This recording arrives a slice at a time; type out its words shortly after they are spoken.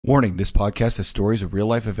Warning, this podcast has stories of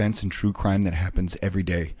real-life events and true crime that happens every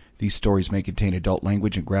day. These stories may contain adult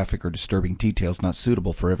language and graphic or disturbing details not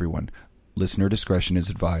suitable for everyone. Listener discretion is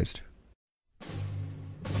advised.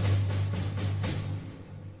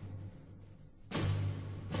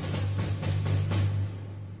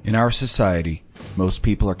 In our society, most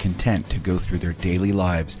people are content to go through their daily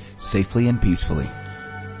lives safely and peacefully.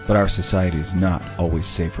 But our society is not always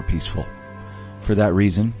safe or peaceful. For that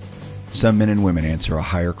reason, some men and women answer a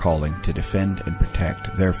higher calling to defend and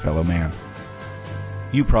protect their fellow man.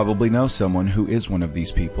 You probably know someone who is one of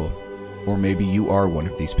these people, or maybe you are one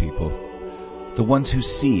of these people. The ones who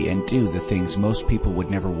see and do the things most people would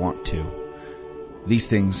never want to. These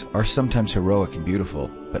things are sometimes heroic and beautiful,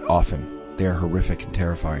 but often they are horrific and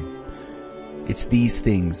terrifying. It's these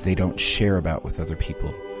things they don't share about with other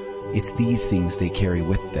people. It's these things they carry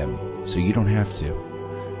with them, so you don't have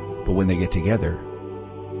to. But when they get together,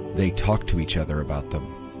 they talk to each other about them.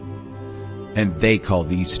 And they call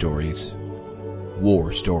these stories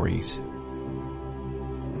war stories.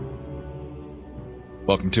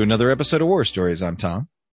 Welcome to another episode of War Stories. I'm Tom.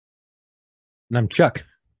 And I'm Chuck.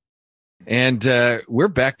 And we're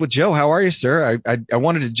back with Joe. How are you, sir? I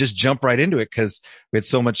wanted to just jump right into it because we had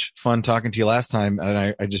so much fun talking to you last time,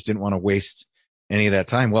 and I just didn't want to waste any of that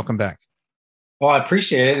time. Welcome back. Well, I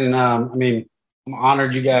appreciate it. And I'm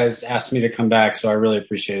honored you guys asked me to come back, so I really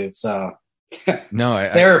appreciate it. It's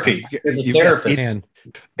therapy. It's therapy.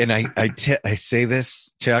 And I say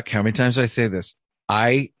this, Chuck, how many times do I say this?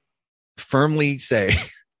 I firmly say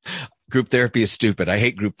group therapy is stupid. I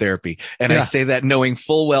hate group therapy. And I say that knowing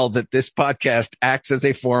full well that this podcast acts as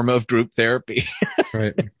a form of group therapy.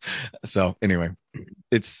 Right. So anyway,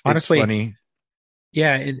 it's honestly funny.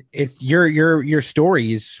 Yeah. It's your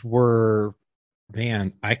stories were,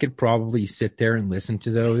 man, I could probably sit there and listen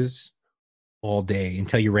to those all day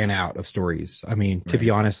until you ran out of stories. I mean, to be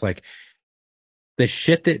honest, like the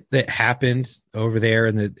shit that happened over there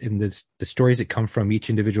and the stories that come from each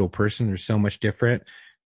individual person are so much different.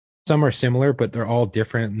 Some are similar, but they're all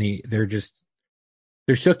different. And they're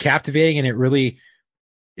so captivating, and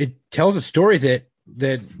it tells a story that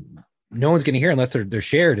no one's going to hear unless they're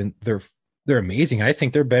shared, and they're amazing. I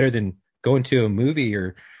think they're better than going to a movie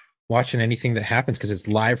or watching anything that happens because it's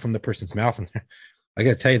live from the person's mouth. And I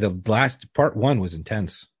got to tell you, the last part one was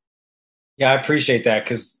intense. Yeah, I appreciate that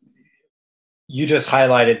because you just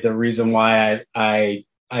highlighted the reason why I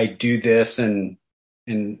do this and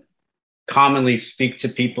commonly speak to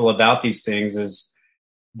people about these things is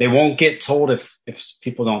they won't get told if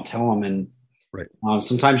people don't tell them. And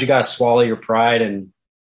sometimes you got to swallow your pride. And,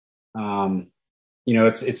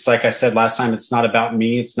 it's like I said last time, it's not about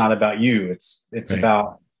me. It's not about you. It's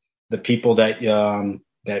about the people that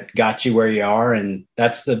got you where you are. And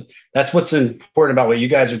that's what's important about what you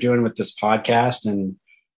guys are doing with this podcast and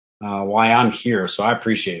why I'm here. So I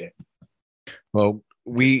appreciate it. Well,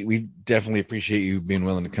 we definitely appreciate you being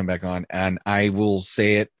willing to come back on. And I will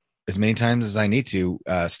say it as many times as I need to.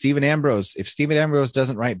 Stephen Ambrose, if Stephen Ambrose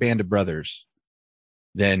doesn't write Band of Brothers,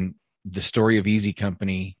 then the story of Easy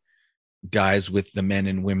Company dies with the men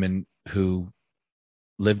and women who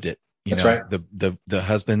lived it. That's right. The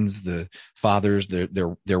husbands, the fathers,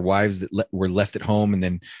 their wives that were left at home and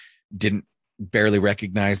then didn't barely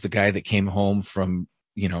recognize the guy that came home from,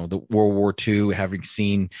 the World War II, having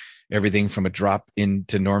seen everything from a drop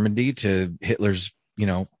into Normandy to Hitler's,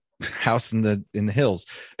 house in the hills.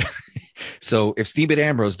 So if Stephen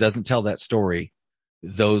Ambrose doesn't tell that story,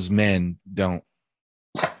 those men don't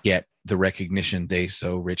get the recognition they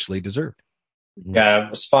so richly deserved.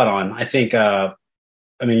 Yeah, spot on. I think,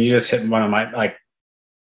 you just hit one of my,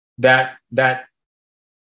 that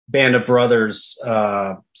Band of Brothers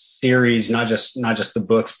series, not just the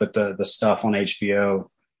books, but the stuff on HBO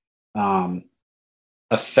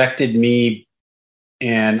affected me,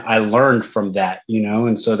 and I learned from that,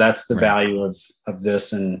 and so that's the value of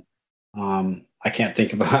this. And I can't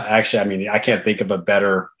think of I can't think of a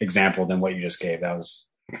better example than what you just gave. That was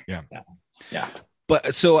yeah.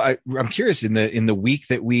 But so I'm curious, in the week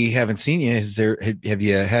that we haven't seen you, have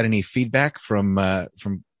you had any feedback from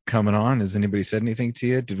coming on? Has anybody said anything to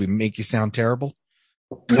you? Did we make you sound terrible?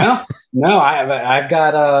 No, I've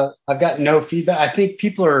got no feedback. I think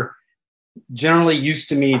people are generally used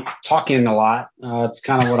to me talking a lot. It's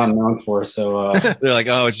kind of what I'm known for. So they're like,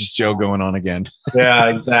 oh, it's just Joe going on again. Yeah,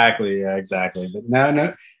 exactly.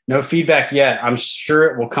 But no feedback yet. I'm sure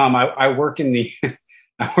it will come. I work in the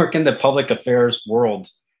public affairs world.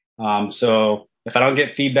 So if I don't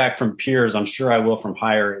get feedback from peers, I'm sure I will from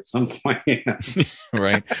higher at some point.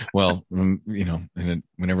 Right. Well, and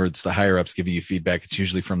whenever it's the higher ups giving you feedback, it's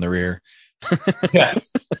usually from the rear. Yeah.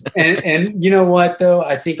 And you know what, though?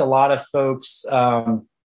 I think a lot of folks,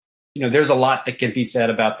 there's a lot that can be said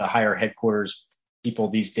about the higher headquarters people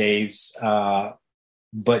these days.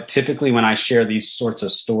 But typically when I share these sorts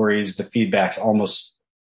of stories, the feedback's almost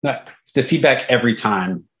not the feedback every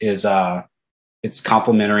time is, it's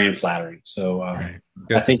complimentary and flattering. So, Right.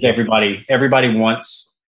 I think everybody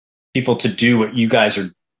wants people to do what you guys are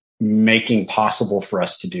making possible for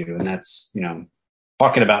us to do. And that's,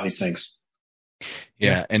 talking about these things.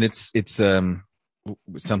 Yeah. And it's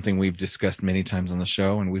something we've discussed many times on the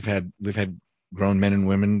show, and we've had grown men and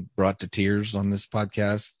women brought to tears on this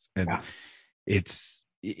podcast. And it's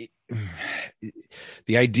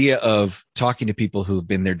the idea of talking to people who've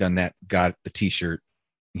been there, done that, got the t-shirt,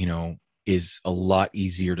 is a lot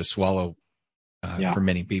easier to swallow for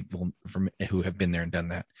many people who have been there and done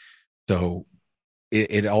that. So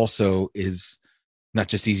it also is not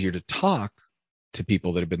just easier to talk to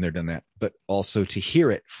people that have been there, done that, but also to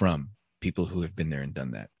hear it from people who have been there and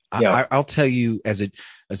done that. Yeah. I'll tell you as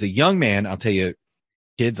a young man, I'll tell you,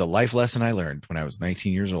 kids, a life lesson I learned when I was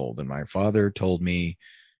 19 years old. And my father told me,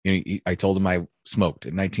 I told him I smoked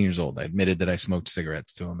at 19 years old. I admitted that I smoked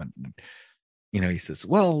cigarettes to him. And, he says,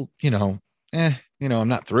 well, I'm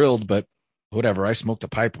not thrilled, but whatever. I smoked a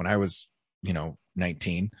pipe when I was,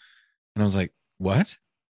 19. And I was like, what?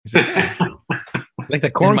 He's like, like the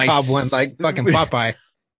corn cob one, like fucking Popeye.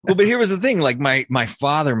 Well, but here was the thing. Like my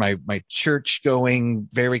father, my church going,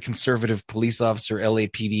 very conservative police officer,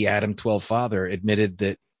 LAPD Adam 12 father, admitted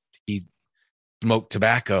that he smoked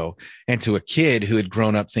tobacco. And to a kid who had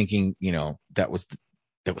grown up thinking, that was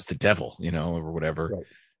the devil, or whatever. Right.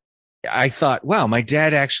 I thought, wow, my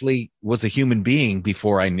dad actually was a human being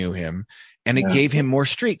before I knew him, and it gave him more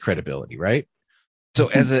street credibility, right? So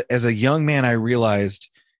as a young man, I realized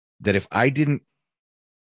that if I didn't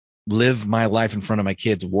live my life in front of my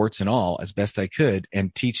kids, warts and all, as best I could,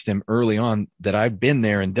 and teach them early on that I've been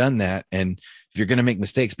there and done that, and if you're going to make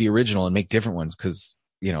mistakes, be original and make different ones, because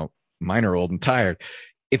mine are old and tired.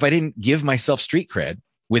 If I didn't give myself street cred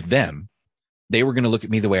with them, they were going to look at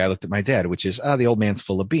me the way I looked at my dad, which is, the old man's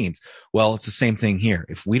full of beans. Well, it's the same thing here.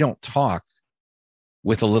 If we don't talk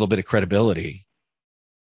with a little bit of credibility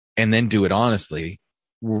and then do it honestly,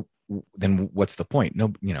 then what's the point?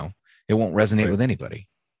 No, it won't resonate with anybody.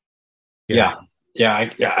 Yeah.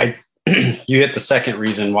 I you hit the second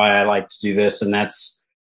reason why I like to do this. And that's,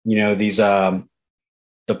 these, the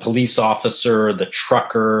police officer, the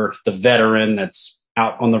trucker, the veteran that's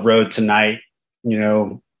out on the road tonight,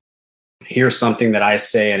 hear something that I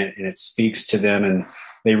say and it speaks to them, and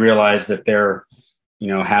they realize that they're,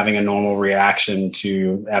 having a normal reaction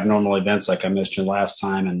to abnormal events, like I mentioned last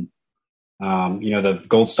time. And, the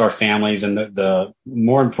Gold Star families, and the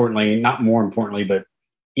not more importantly, but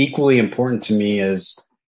equally important to me is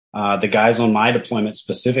the guys on my deployment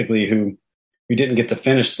specifically who didn't get to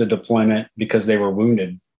finish the deployment because they were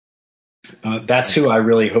wounded. That's who I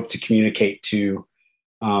really hope to communicate to.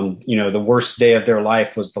 The worst day of their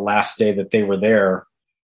life was the last day that they were there,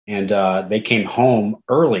 and they came home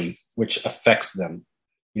early, which affects them.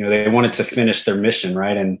 They wanted to finish their mission,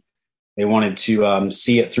 right? And they wanted to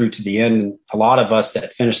see it through to the end. A lot of us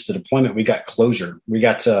that finished the deployment, we got closure. We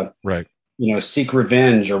got to, seek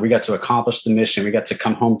revenge, or we got to accomplish the mission. We got to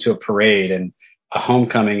come home to a parade and a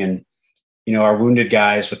homecoming. And, our wounded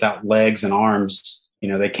guys without legs and arms,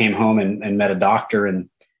 they came home and met a doctor, and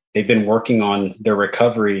they've been working on their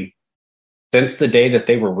recovery since the day that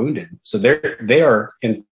they were wounded. So they are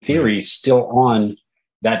in theory still on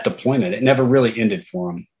that deployment. It never really ended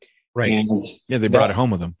for them. Right. And they brought it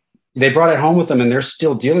home with them. They brought it home with them, and they're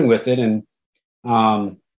still dealing with it. And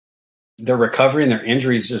their recovery and their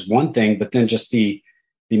injuries is one thing, but then just the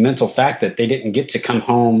mental fact that they didn't get to come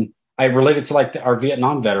home. I relate it to like our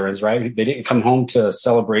Vietnam veterans, right? They didn't come home to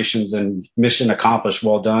celebrations and mission accomplished,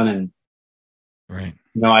 well done. And right.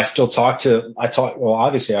 I still well,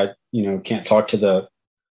 obviously I, can't talk to the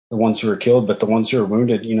ones who are killed, but the ones who are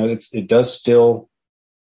wounded, it does still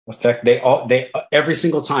affect. They every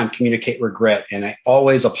single time communicate regret, and I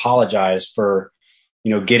always apologize for,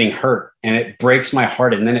 getting hurt, and it breaks my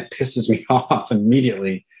heart. And then it pisses me off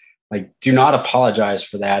immediately. Like, do not apologize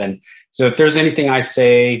for that. And so if there's anything I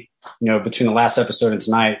say, between the last episode and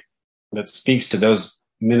tonight that speaks to those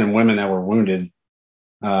men and women that were wounded,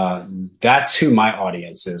 that's who my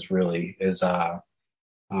audience is really is.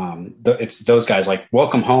 It's those guys. Like,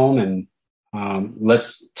 welcome home, and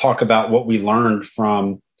let's talk about what we learned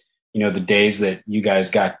from, the days that you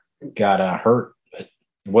guys got hurt. It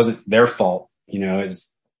wasn't their fault.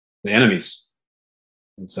 It's the enemy's.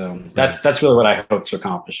 And so that's really what I hope to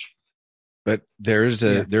accomplish. But there's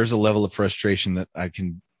a level of frustration that I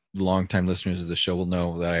can longtime listeners of the show will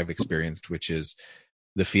know that I've experienced, which is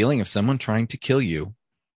the feeling of someone trying to kill you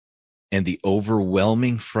and the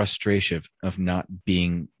overwhelming frustration of not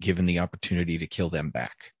being given the opportunity to kill them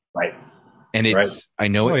back. Right. And it's, I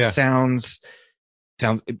know it sounds,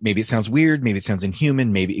 maybe it sounds weird. Maybe it sounds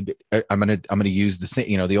inhuman. Maybe I'm going to use the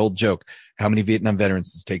same, the old joke. How many Vietnam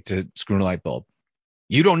veterans does it take to screw in a light bulb?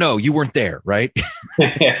 You don't know, you weren't there. Right.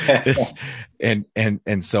 and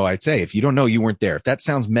so I'd say, if you don't know, you weren't there. If that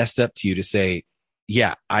sounds messed up to you to say,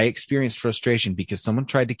 yeah, I experienced frustration because someone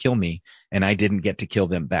tried to kill me and I didn't get to kill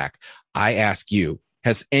them back. I ask you,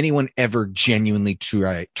 has anyone ever genuinely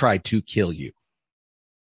tried to kill you?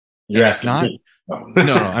 Yes. Not.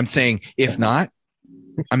 No, I'm saying if not,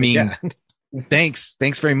 I mean, thanks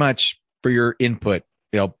very much for your input.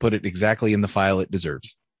 I'll put it exactly in the file it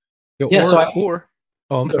deserves. Yeah.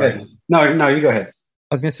 I'm sorry. No, you go ahead.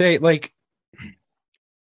 I was going to say, like,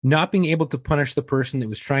 not being able to punish the person that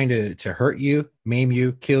was trying to hurt you, maim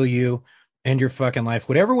you, kill you, end your fucking life,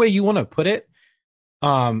 whatever way you want to put it.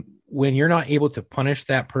 When you're not able to punish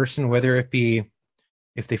that person, whether it be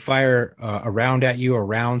if they fire a round at you or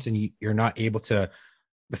rounds and you're not able to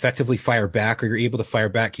effectively fire back, or you're able to fire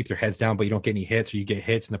back, keep their heads down, but you don't get any hits, or you get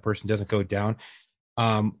hits and the person doesn't go down.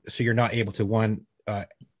 So you're not able to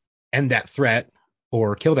end that threat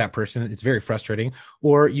or kill that person. It's very frustrating.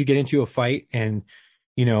 Or you get into a fight and,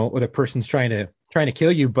 or the person's trying to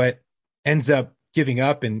kill you, but ends up giving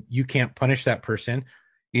up and you can't punish that person.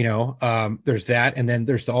 There's that. And then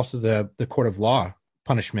there's also the court of law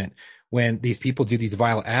punishment when these people do these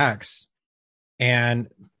vile acts and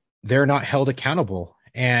they're not held accountable.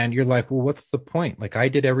 And you're like, well, what's the point? Like, I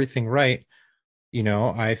did everything right.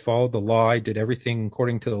 I followed the law. I did everything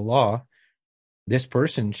according to the law. This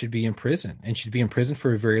person should be in prison and should be in prison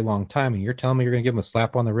for a very long time. And you're telling me you're going to give him a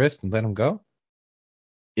slap on the wrist and let him go?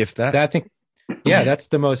 If that, I think, that's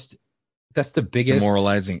the biggest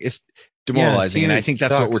demoralizing. It's demoralizing. And I think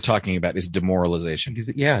that's what we're talking about is demoralization.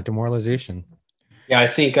 Demoralization. Yeah. I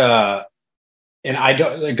think, and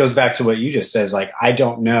it goes back to what you just said, like, I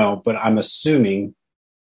don't know, but I'm assuming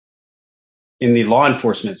in the law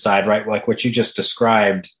enforcement side, right? Like what you just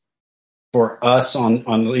described for us on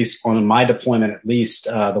at least on my deployment, at least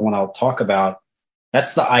the one I'll talk about,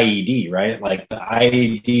 that's the IED, right? Like the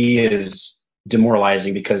IED is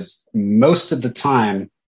demoralizing because most of the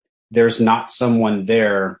time there's not someone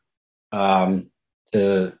there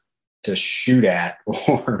to shoot at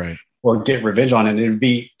or get revenge on. And it would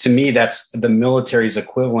be, to me, that's the military's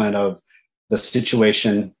equivalent of the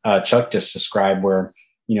situation Chuck just described, where,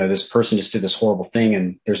 this person just did this horrible thing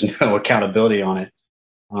and there's no accountability on it.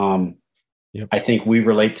 Yep. I think we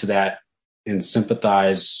relate to that and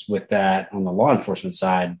sympathize with that on the law enforcement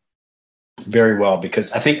side very well,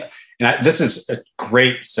 because I think, this is a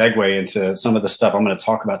great segue into some of the stuff I'm going to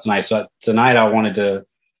talk about tonight. So tonight I wanted to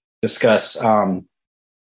discuss,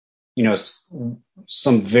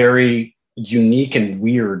 some very unique and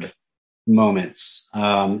weird moments.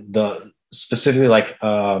 Specifically like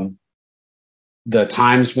the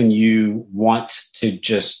times when you want to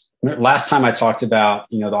just. Last time I talked about,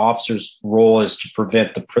 the officer's role is to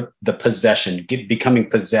prevent the possession, becoming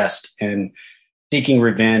possessed and seeking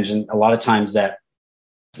revenge. And a lot of times that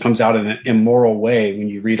comes out in an immoral way when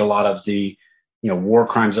you read a lot of the, war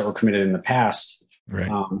crimes that were committed in the past. Right.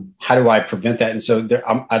 How do I prevent that? And so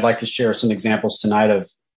I'd like to share some examples tonight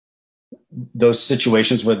of those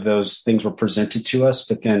situations where those things were presented to us,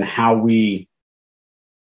 but then how we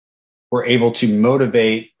were able to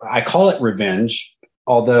motivate. I call it revenge.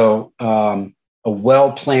 Although a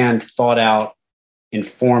well-planned, thought-out,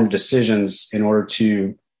 informed decisions in order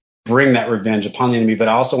to bring that revenge upon the enemy. But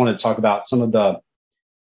I also want to talk about some of the,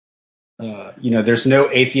 there's no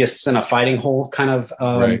atheists in a fighting hole kind of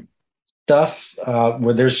stuff,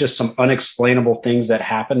 where there's just some unexplainable things that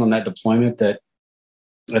happen on that deployment that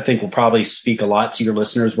I think will probably speak a lot to your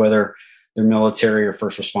listeners, whether they're military or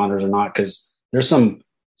first responders or not, because there's some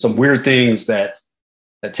weird things that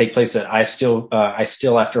take place that I still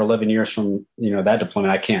after 11 years from that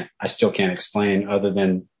deployment, I still can't explain, other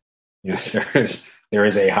than there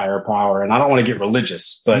is a higher power. And I don't want to get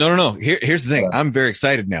religious, but no. Here's the thing. I'm very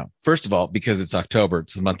excited now. First of all, because it's October,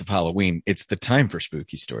 it's the month of Halloween. It's the time for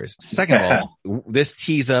spooky stories. Second of all, this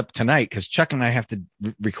tees up tonight because Chuck and I have to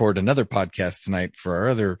record another podcast tonight for our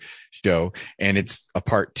other show. And it's a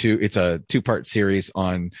part two. It's a 2-part series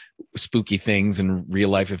on spooky things and real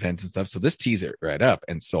life events and stuff. So this tees it right up.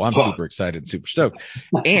 And so I'm super excited and super stoked.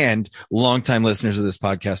 And longtime listeners of this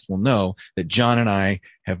podcast will know that John and I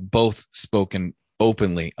have both spoken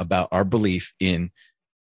openly about our belief in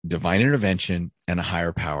divine intervention and a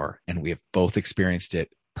higher power. And we have both experienced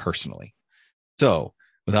it personally. So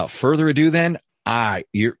without further ado, then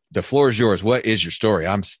the floor is yours. What is your story?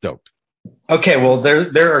 I'm stoked. Okay, well,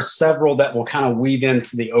 there are several that will kind of weave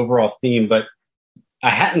into the overall theme, but I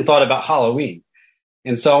hadn't thought about Halloween,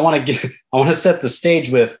 and so I want to set the stage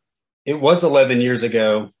with. It was 11 years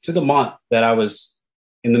ago to the month that I was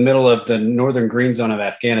in the middle of the northern green zone of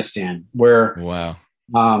Afghanistan, where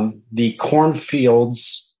the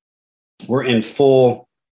cornfields were in full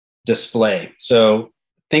display. So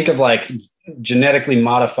think of like genetically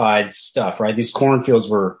modified stuff, right? These cornfields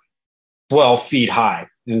were 12 feet high.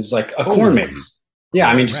 And it's like a corn maze. Yeah,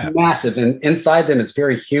 I mean, just massive. And inside them is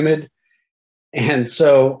very humid. And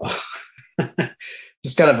so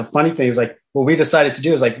just kind of a funny thing is like what we decided to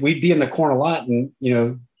do is like we'd be in the corn a lot, and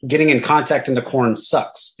getting in contact in the corn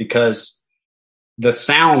sucks because the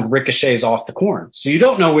sound ricochets off the corn. So you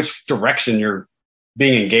don't know which direction you're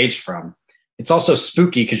being engaged from. It's also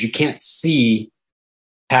spooky because you can't see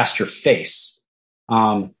past your face.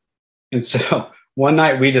 And so one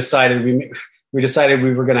night we decided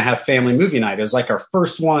we were going to have family movie night. It was like our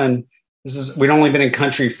first one. We'd only been in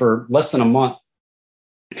country for less than a month.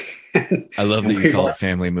 I love that you call it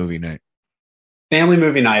family movie night. Family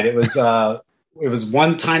movie night. It was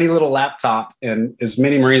one tiny little laptop and as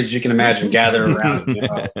many Marines as you can imagine gathered around,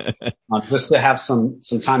 just to have some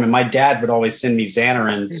time. And my dad would always send me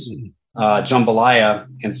Xanarins, jambalaya,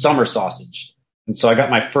 and summer sausage. And so I got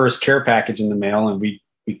my first care package in the mail, and we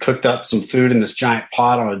cooked up some food in this giant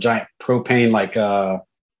pot on a giant propane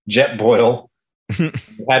jet boil. We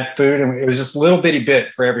had food, and it was just a little bitty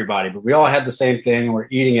bit for everybody, but we all had the same thing, and we're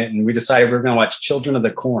eating it. And we decided we were going to watch Children of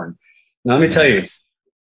the Corn. Now, let me tell you,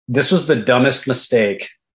 this was the dumbest mistake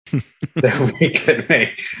that we could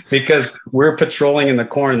make, because we're patrolling in the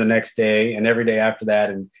corn the next day and every day after that.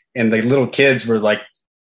 And the little kids were like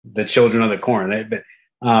the children of the corn, but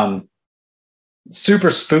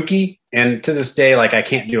super spooky. And to this day, like I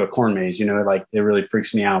can't do a corn maze, like it really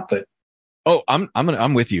freaks me out, but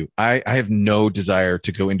I'm with you. I have no desire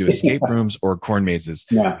to go into escape rooms or corn mazes.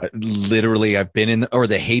 Yeah. Literally, I've been in or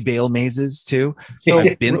the hay bale mazes too. So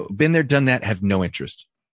I've been there, done that. Have no interest.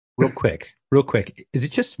 Real quick. Is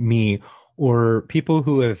it just me or people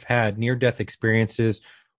who have had near-death experiences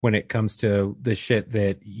when it comes to the shit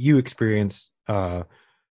that you experienced,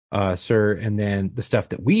 sir, and then the stuff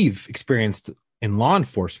that we've experienced in law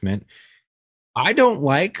enforcement? I don't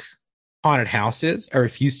like haunted houses. I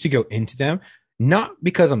refuse to go into them, not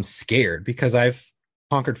because I'm scared, because I've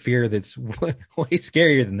conquered fear that's way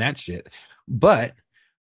scarier than that shit, but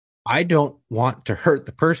I don't want to hurt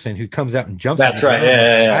the person who comes out and jumps. That's right.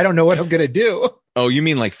 Yeah. I don't know what I'm gonna do. Oh, you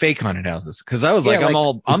mean like fake haunted houses? Because I was I'm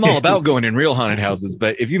all about going in real haunted houses.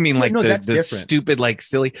 But if you mean like the stupid, like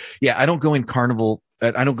silly, I don't go in carnival.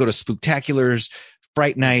 I don't go to spooktaculars,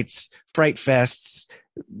 fright nights, fright fests,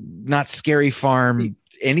 not scary farm,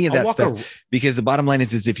 any of that stuff. Because the bottom line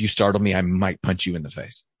is if you startle me, I might punch you in the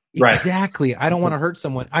face. Right. Exactly. I don't want to hurt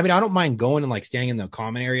someone. I mean, I don't mind going and like standing in the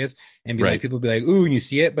common areas and be like, people be like, ooh, and you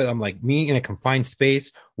see it. But I'm like, me in a confined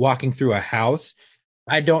space, walking through a house.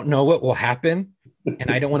 I don't know what will happen.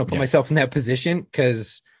 And I don't want to put myself in that position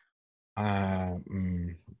because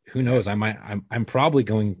who knows? I'm probably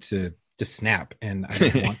going to just snap, and I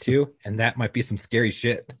don't want to. And that might be some scary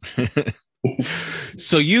shit.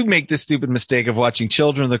 So you make the stupid mistake of watching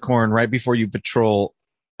Children of the Corn right before you patrol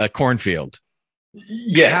a cornfield.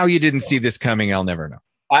 Yes. How you didn't see this coming, I'll never know.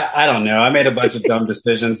 I don't know. I made a bunch of dumb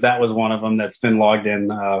decisions. That was one of them that's been logged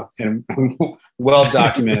in and well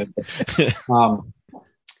documented.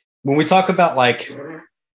 When we talk about like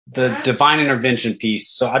the divine intervention piece,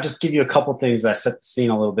 so I'll just give you a couple things that set the scene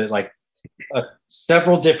a little bit. Like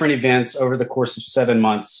several different events over the course of 7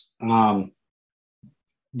 months.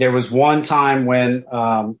 There was one time when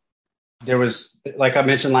there was, like I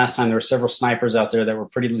mentioned last time, there were several snipers out there that were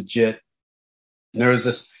pretty legit. And there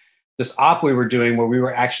was this op we were doing where we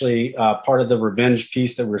were actually part of the revenge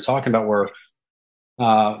piece that we were talking about, where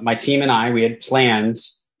my team and we had planned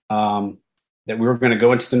that we were going to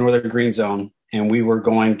go into the northern green zone, and we were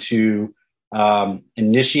going to allow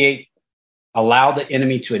the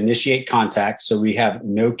enemy to initiate contact. So we have,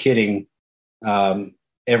 no kidding,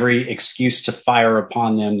 every excuse to fire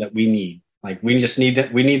upon them that we need. Like we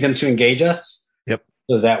need them to engage us. Yep.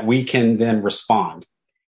 So that we can then respond.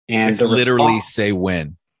 And it's literally say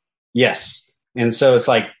when. Yes. And so it's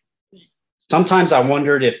like, sometimes I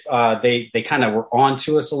wondered if they kind of were on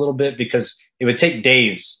to us a little bit, because it would take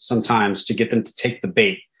days sometimes to get them to take the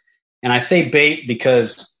bait. And I say bait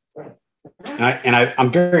because,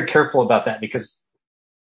 I'm very careful about that, because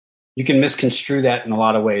you can misconstrue that in a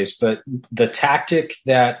lot of ways. But the tactic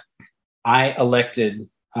that I elected,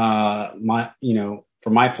 for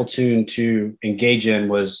my platoon to engage in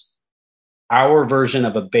was our version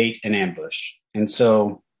of a bait and ambush. And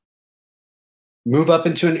so move up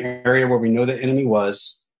into an area where we know the enemy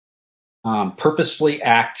was, purposefully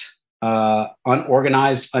act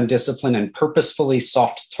unorganized, undisciplined, and purposefully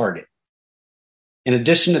soft target. In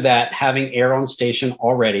addition to that, having air on station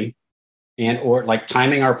already, and or like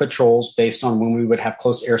timing our patrols based on when we would have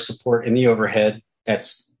close air support in the overhead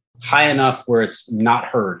that's high enough where it's not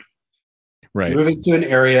heard. Right. Move into an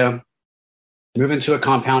area, move into a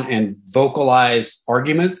compound and vocalize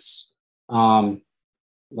arguments,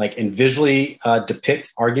 like and visually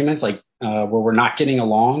depict arguments like where we're not getting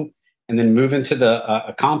along, and then move into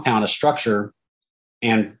a compound, a structure,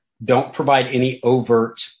 and don't provide any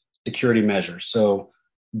overt security measures. So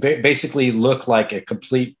basically look like a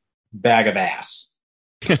complete bag of ass.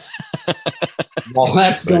 While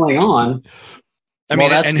that's going on, I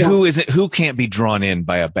mean, and who can't be drawn in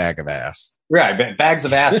by a bag of ass? Right, bags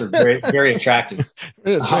of ass are very, very attractive.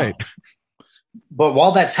 That's right. But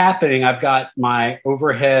while that's happening, I've got my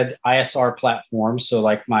overhead ISR platform, so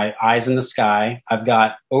like my eyes in the sky. I've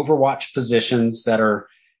got overwatch positions that are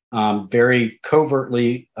very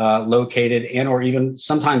covertly located, and or even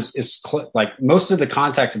sometimes it's like most of the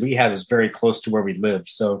contact we had was very close to where we lived,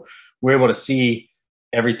 so we're able to see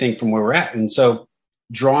everything from where we're at. And so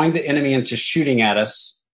drawing the enemy into shooting at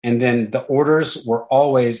us, and then the orders were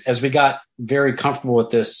always, as we got very comfortable with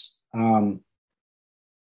this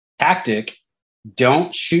tactic,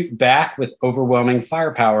 don't shoot back with overwhelming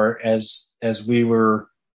firepower as we were,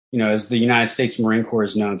 as the United States Marine Corps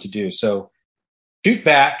is known to do. So shoot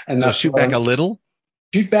back enough. Shoot back a little?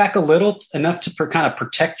 Shoot back a little enough to kind of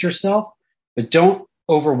protect yourself, but don't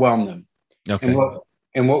overwhelm them. Okay.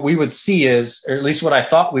 And what we would see is, or at least what I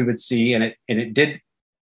thought we would see, and it did,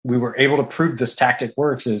 we were able to prove this tactic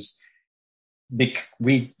works, is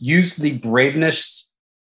we used the braveness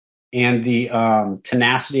and the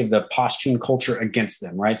tenacity of the Pashtun culture against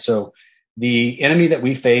them, right? So the enemy that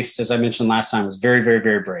we faced, as I mentioned last time, was very, very,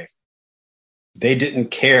 very brave. They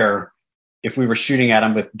didn't care if we were shooting at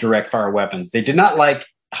them with direct fire weapons. They did not like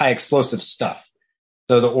high explosive stuff.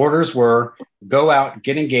 So the orders were go out,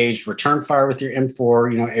 get engaged, return fire with your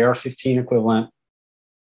M4, AR-15 equivalent.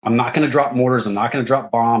 I'm not going to drop mortars. I'm not going to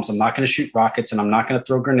drop bombs. I'm not going to shoot rockets, and I'm not going to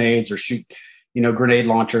throw grenades or shoot, grenade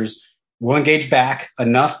launchers. We'll engage back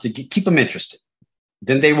enough to keep them interested.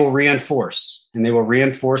 Then they will reinforce, and they will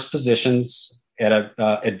reinforce positions at an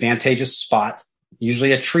advantageous spot,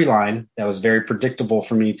 usually a tree line that was very predictable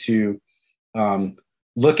for me to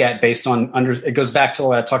look at based on it goes back to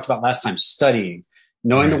what I talked about last time, studying,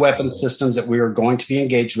 knowing the weapon systems that we were going to be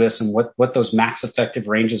engaged with and what those max effective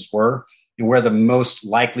ranges were and where the most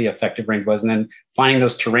likely effective range was. And then finding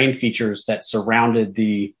those terrain features that surrounded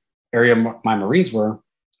the area my Marines were,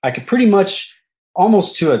 I could pretty much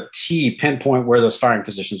almost to a T pinpoint where those firing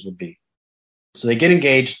positions would be. So they get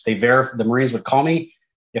engaged. The Marines would call me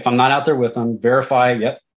if I'm not out there with them,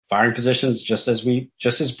 verify, firing positions just as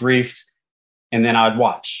briefed. And then I would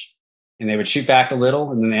watch, and they would shoot back a little,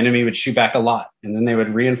 and then the enemy would shoot back a lot, and then they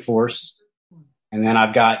would reinforce. And then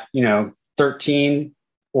I've got, 13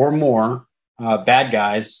 or more bad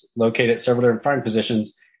guys located at several different firing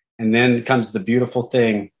positions. And then comes the beautiful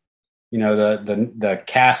thing, the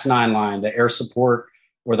CAS 9 line, the air support,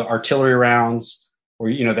 or the artillery rounds, or,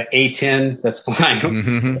 the A-10 that's flying,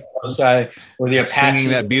 or the Apache.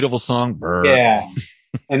 Singing that beautiful song. Brr. Yeah.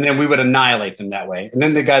 And then we would annihilate them that way. And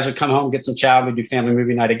then the guys would come home, get some chow, and we'd do family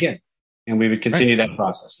movie night again. And we would continue that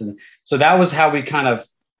process. And so that was how we kind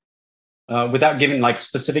of, without giving like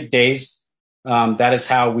specific days, that is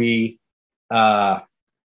how we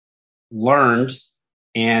learned.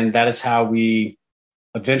 And that is how we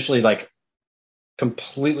eventually like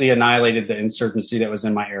completely annihilated the insurgency that was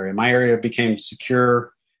in my area. My area became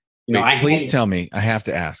secure. Please tell me, I have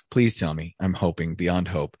to ask, please tell me, I'm hoping beyond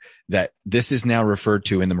hope that this is now referred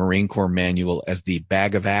to in the Marine Corps manual as the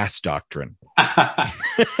bag of ass doctrine. I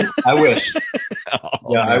wish.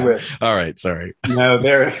 I wish. All right. Sorry. No,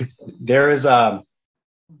 there is some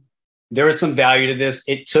value to this.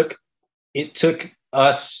 It took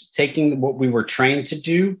us taking what we were trained to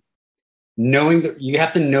do, knowing that you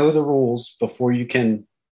have to know the rules before you can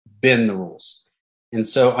bend the rules. And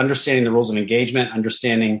so understanding the rules of engagement,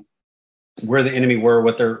 understanding where the enemy were,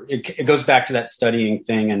 it goes back to that studying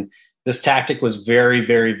thing. And this tactic was very,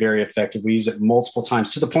 very, very effective. We used it multiple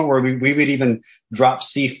times to the point where we would even drop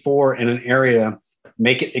C4 in an area,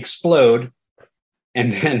 make it explode,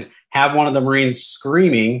 and then have one of the Marines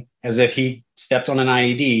screaming as if he stepped on an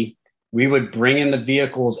IED. We would bring in the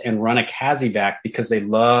vehicles and run a CASEVAC because they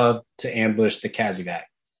love to ambush the CASEVAC.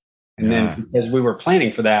 And then because we were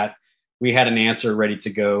planning for that, we had an answer ready to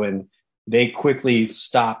go, and they quickly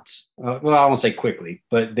stopped. Well, I won't say quickly,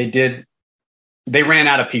 but they ran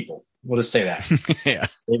out of people. We'll just say that. Yeah.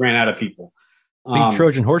 They ran out of people.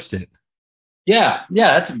 Trojan horsed it. Yeah.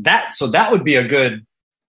 That's that. So that would be a good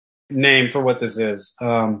name for what this is.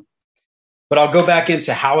 But I'll go back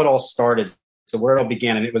into how it all started. So where it all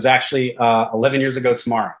began. And it was actually 11 years ago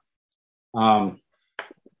tomorrow.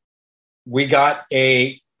 We got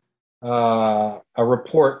a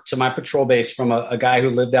report to my patrol base from a guy who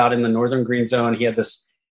lived out in the northern green zone. He had this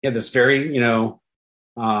very,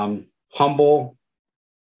 humble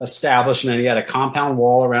establishment. He had a compound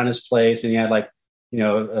wall around his place, and he had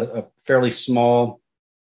a fairly small,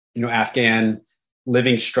 Afghan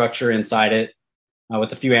living structure inside it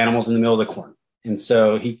with a few animals in the middle of the corn. And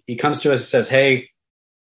so he comes to us and says, "Hey,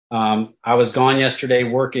 I was gone yesterday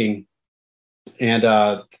working, and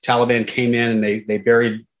the Taliban came in and they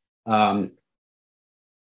buried 3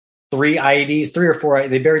 IEDs, 3 or 4.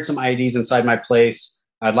 They buried some IEDs inside my place.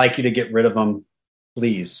 I'd like you to get rid of them,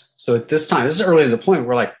 please." So at this time, this is early in the point,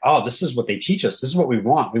 we're like, oh, this is what they teach us. This is what we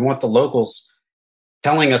want. We want the locals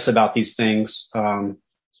telling us about these things.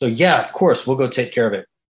 So yeah, of course, we'll go take care of it.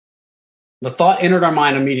 The thought entered our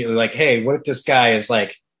mind immediately, like, hey, what if this guy is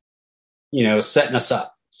setting us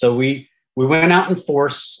up? So we went out in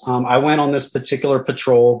force. I went on this particular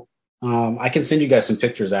patrol. I can send you guys some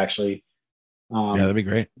pictures, actually. Yeah, that'd be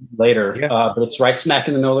great. Later. Yeah. But it's right smack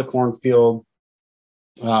in the middle of the cornfield.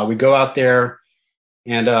 We go out there,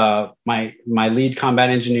 and my lead combat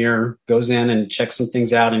engineer goes in and checks some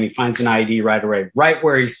things out, and he finds an IED right away, right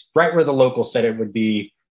where the local said it would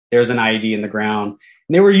be. There's an IED in the ground.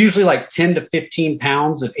 And they were usually like 10 to 15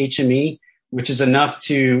 pounds of HME, which is enough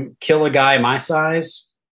to kill a guy my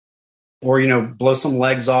size, or blow some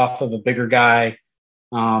legs off of a bigger guy.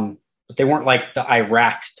 But they weren't like the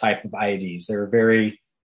Iraq type of IEDs. They were very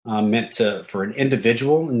meant for an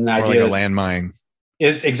individual. And the idea like a landmine.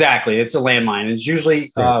 It's a landmine. It's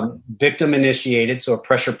usually victim initiated. So a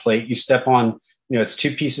pressure plate, you step on, it's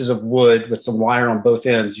 2 pieces of wood with some wire on both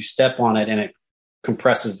ends. You step on it and it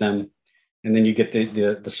compresses them. And then you get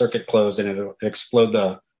the circuit closed, and it'll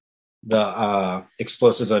explode the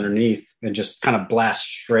explosives underneath and just kind of blast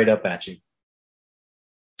straight up at you.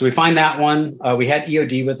 So we find that one. We had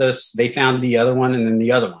EOD with us. They found the other one, and then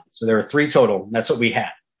the other one. So there were 3 total. That's what we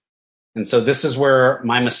had. And so this is where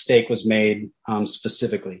my mistake was made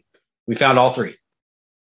specifically. We found all 3.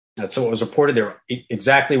 That's what was reported. They were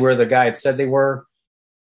exactly where the guy had said they were.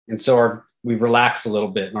 And so we relax a little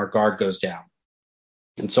bit, and our guard goes down.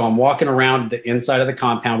 And so I'm walking around the inside of the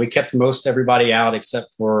compound. We kept most everybody out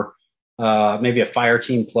except for maybe a fire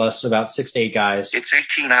team plus about 6 to 8 guys. It's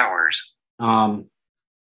 18 hours. We're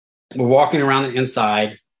walking around the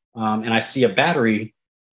inside, and I see a battery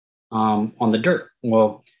on the dirt.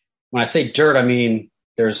 Well, when I say dirt, I mean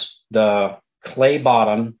there's the clay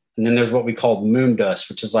bottom, and then there's what we call moon dust,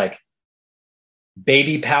 which is like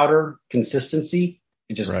baby powder consistency.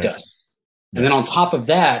 It just dust. And then on top of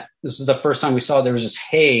that, this is the first time we saw there was just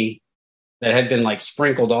hay that had been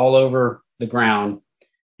sprinkled all over the ground.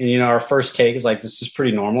 And, our first take is this is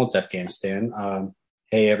pretty normal. It's Afghanistan.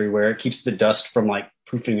 Hay everywhere. It keeps the dust from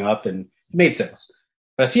poofing up, and it made sense.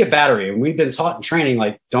 But I see a battery, and we've been taught in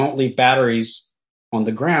training, don't leave batteries on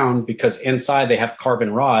the ground because inside they have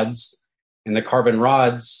carbon rods, and the carbon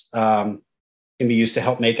rods can be used to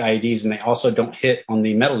help make IEDs, and they also don't hit on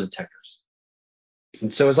the metal detectors.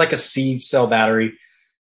 And so it's like a C cell battery.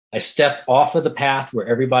 I stepped off of the path where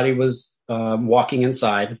everybody was walking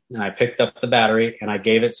inside, and I picked up the battery, and I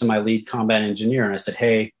gave it to my lead combat engineer. And I said,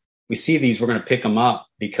 "Hey, we see these. We're going to pick them up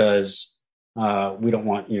because we don't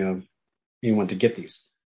want anyone to get these.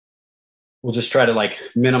 We'll just try to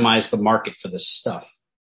minimize the market for this stuff."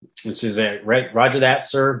 Which is it, right? Roger that,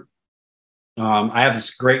 sir. I have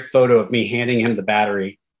this great photo of me handing him the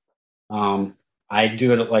battery. I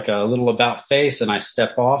do it like a little about face, and I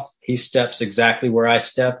step off. He steps exactly where I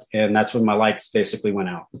stepped, and that's when my lights basically went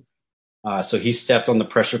out. So he stepped on the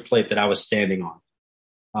pressure plate that I was standing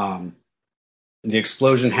on. The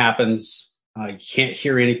explosion happens. You can't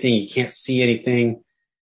hear anything. You can't see anything.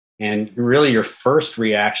 And really your first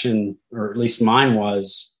reaction, or at least mine,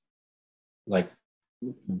 was what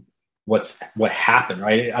happened,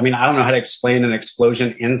 right? I mean, I don't know how to explain an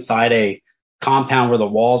explosion inside a compound where the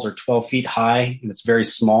walls are 12 feet high and it's very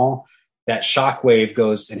small. That shock wave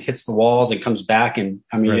goes and hits the walls and comes back. And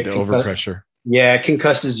I mean, the overpressure. Yeah, it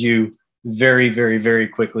concusses you very, very, very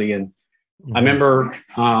quickly. And I remember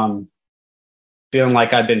feeling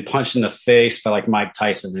like I'd been punched in the face by Mike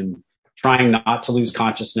Tyson and trying not to lose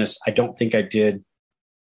consciousness. I don't think I did.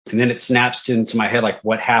 And then it snaps into my head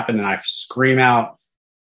what happened, and I scream out,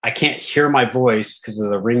 I can't hear my voice because of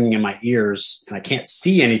the ringing in my ears, and I can't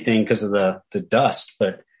see anything because of the dust.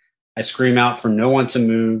 But I scream out for no one to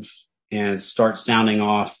move and start sounding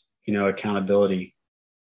off, accountability.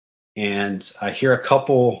 And I hear a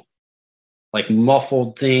couple like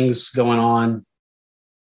muffled things going on.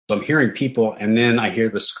 So I'm hearing people, and then I hear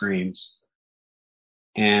the screams.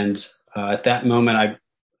 And at that moment,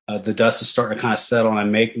 the dust is starting to kind of settle, and I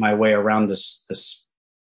make my way around this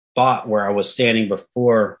spot where I was standing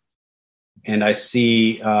before, and I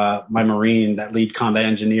see my Marine, that lead combat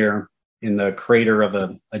engineer, in the crater of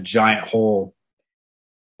a giant hole.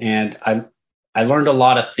 And I learned a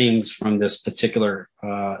lot of things from this particular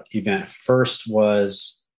event. First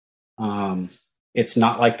was it's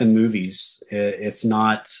not like the movies. It's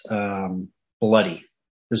not bloody.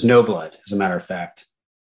 There's no blood, as a matter of fact.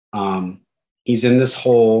 He's in this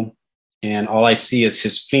hole, and all I see is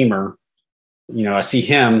his femur. I see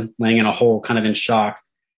him laying in a hole, kind of in shock,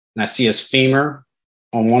 and I see his femur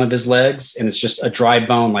on one of his legs, and it's just a dry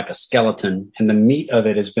bone, like a skeleton, and the meat of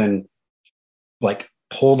it has been like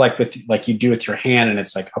pulled like you do with your hand, and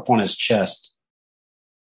it's like up on his chest.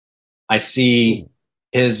 I see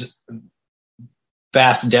his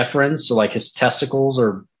vas deferens, so like his testicles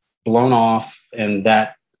are blown off, and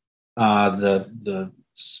that the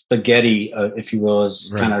spaghetti, if you will,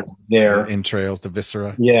 is kind of there. The entrails, the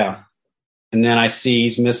viscera. Yeah. And then I see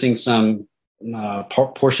he's missing some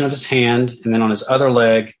portion of his hand, and then on his other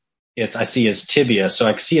leg, I see his tibia. So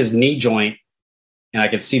I can see his knee joint, and I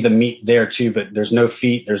can see the meat there too, but there's no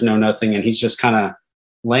feet, there's no nothing, and he's just kind of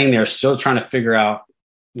laying there, still trying to figure out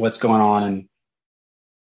what's going on.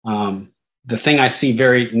 And the thing I see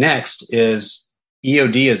very next is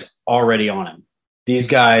EOD is already on him. These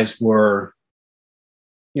guys were,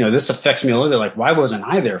 this affects me a little bit. Like, why wasn't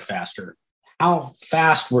I there faster? How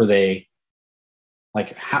fast were they?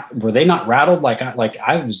 Like, were they not rattled? Like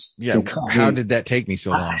I was. Yeah. How did that take me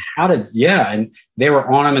so long? And they were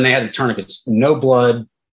on him, and they had to tourniquets, no blood.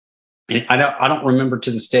 And I don't remember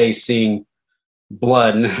to this day seeing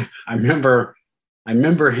blood. And I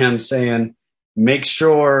remember him saying, "Make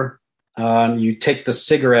sure you take the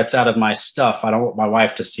cigarettes out of my stuff. I don't want my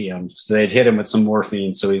wife to see them." So they'd hit him with some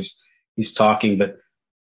morphine. So he's talking, but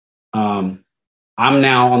I'm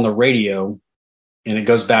now on the radio. And it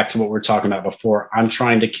goes back to what we were talking about before. I'm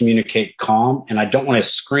trying to communicate calm, and I don't want to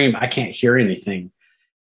scream. I can't hear anything.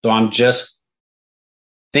 So I'm just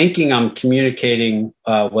thinking I'm communicating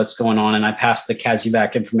what's going on. And I pass the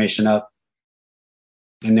CASEVAC information up.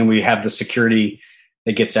 And then we have the security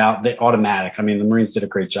that gets out. They automatic. I mean, the Marines did a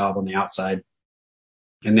great job on the outside.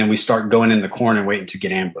 And then we start going in the corner and waiting to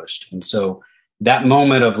get ambushed. And so that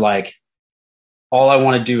moment of like, all I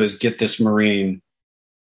want to do is get this Marine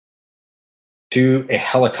to a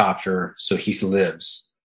helicopter so he lives,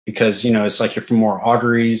 because it's like you're from more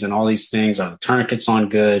arteries and all these things. Are the tourniquets on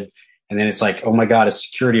good? And then it's like, oh my God, is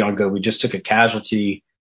security on good? We just took a casualty,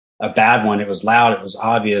 a bad one. It was loud. It was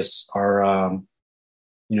obvious. Are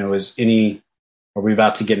we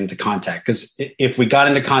about to get into contact? Because if we got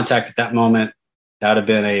into contact at that moment, that would have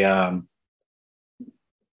been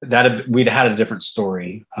we'd had a different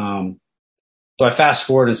story. So I fast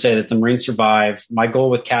forward and say that the Marines survived. My goal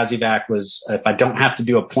with CASEVAC was, if I don't have to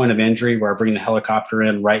do a point of injury where I bring the helicopter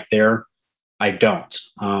in right there, I don't.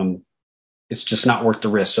 It's just not worth the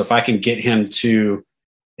risk. So if I can get him to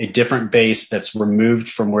a different base that's removed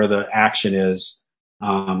from where the action is,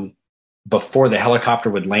 before the helicopter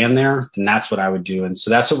would land there, then that's what I would do. And so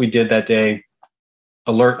that's what we did that day.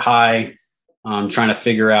 Alert high, trying to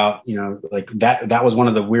figure out, like that was one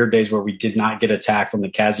of the weird days where we did not get attacked on the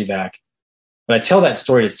CASEVAC. But I tell that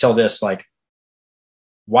story to tell this, like,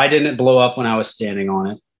 why didn't it blow up when I was standing on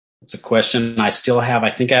it? It's a question I still have.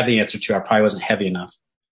 I think I have the answer to. I probably wasn't heavy enough,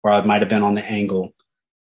 or I might have been on the angle.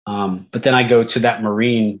 But then I go to that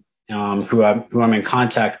Marine who I'm in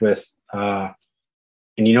contact with, and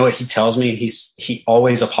you know what he tells me? He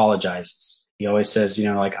always apologizes. He always says,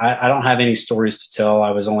 I don't have any stories to tell.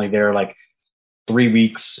 I was only there like 3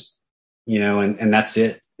 weeks, and that's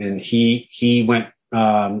it. And he went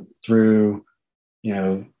through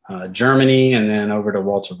Germany and then over to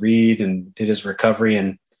Walter Reed and did his recovery.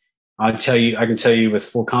 And I can tell you with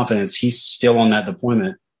full confidence, he's still on that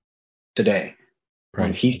deployment today.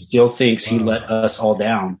 Right. He still thinks he let us all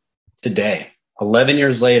down today. 11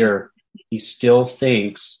 years later, he still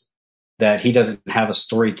thinks that he doesn't have a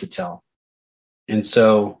story to tell. And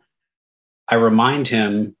so I remind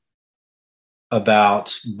him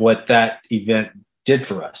about what that event did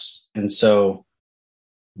for us. And so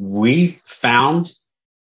we found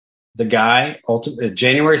the guy,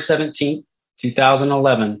 January 17th,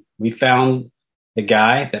 2011, we found the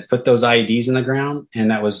guy that put those IEDs in the ground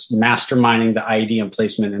and that was masterminding the IED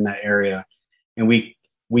emplacement in that area. And we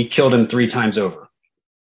killed him 3 times over.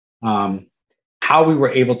 How we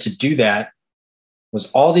were able to do that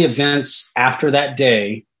was all the events after that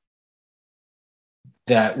day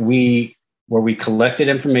where we collected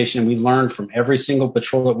information and we learned from every single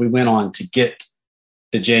patrol that we went on to get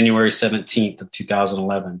to January 17th of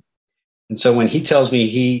 2011. And so when he tells me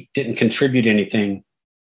he didn't contribute anything,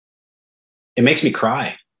 it makes me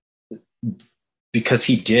cry because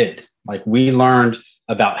he did. Like, we learned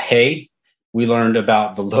about hay. We learned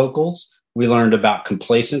about the locals. We learned about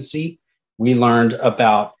complacency. We learned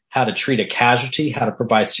about how to treat a casualty, how to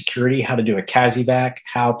provide security, how to do a CASEVAC,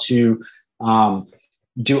 how to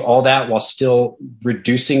do all that while still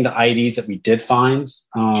reducing the IEDs that we did find.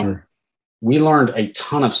 Sure. We learned a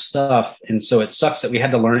ton of stuff. And so it sucks that we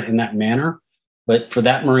had to learn it in that manner. But for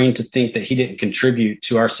that Marine to think that he didn't contribute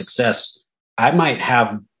to our success, I might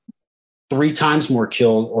have 3 times more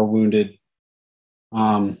killed or wounded.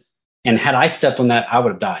 And had I stepped on that, I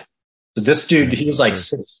would have died. So this dude, he was like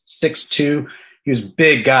 6'2". He was a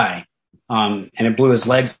big guy. And it blew his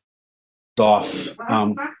legs off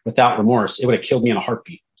without remorse. It would have killed me in a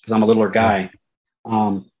heartbeat because I'm a littler guy.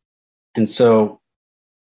 And so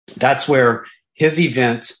that's where his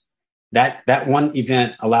event, that one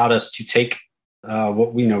event allowed us to take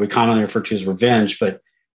what we commonly refer to as revenge, but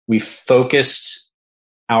we focused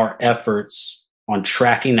our efforts on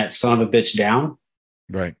tracking that son of a bitch down.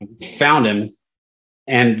 Right. We found him.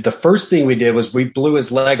 And the first thing we did was we blew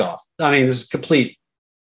his leg off. I mean, this is complete,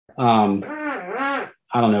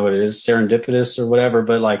 I don't know what it is, serendipitous or whatever,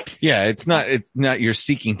 but like, yeah, it's not you're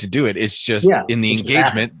seeking to do it. It's just in the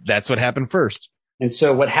engagement. That's what happened first. And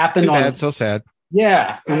so what happened so sad.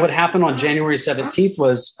 Yeah. And what happened on January 17th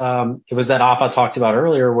was, it was that op I talked about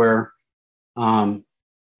earlier where,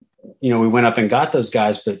 we went up and got those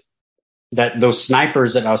guys, but those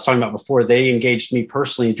snipers that I was talking about before, they engaged me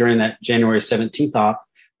personally during that January 17th op,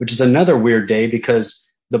 which is another weird day because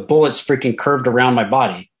the bullets freaking curved around my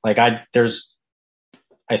body. Like I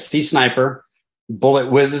see sniper,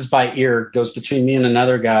 bullet whizzes by ear, goes between me and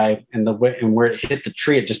another guy, and where it hit the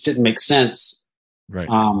tree, it just didn't make sense. Right.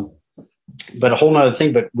 But a whole nother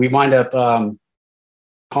thing, but we wind up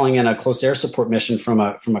calling in a close air support mission from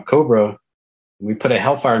a Cobra. We put a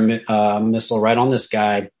Hellfire missile right on this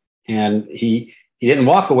guy, and he didn't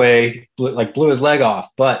walk away, blew his leg off.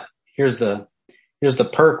 But here's the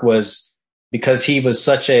perk was because he was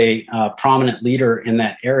such a prominent leader in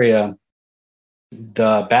that area,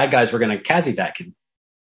 the bad guys were going to CASEVAC him.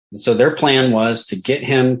 And so their plan was to get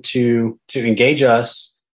him to engage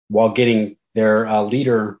us while getting their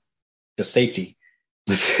leader to safety.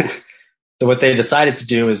 So what they decided to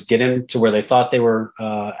do is get him to where they thought they were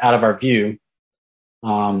out of our view.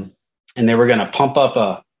 And they were going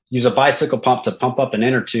to use a bicycle pump to pump up an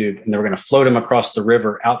inner tube, and they were going to float him across the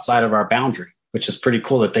river outside of our boundary, which is pretty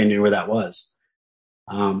cool that they knew where that was.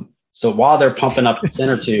 So while they're pumping up the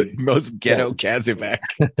inner tube, most ghetto CASEVAC.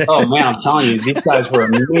 Oh man, I'm telling you, these guys were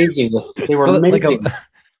amazing. They were amazing.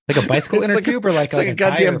 Like a bicycle inner tube, or like a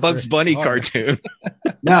goddamn Bugs Bunny cartoon.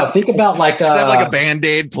 No, think about like a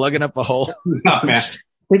Band-Aid plugging up a hole. No, man.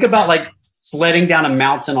 Think about like sledding down a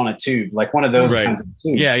mountain on a tube, like one of those kinds of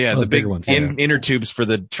tubes. Yeah, the big ones, inner tubes for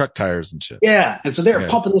the truck tires and shit. Yeah, and so they were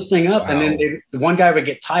pumping this thing up, and then the one guy would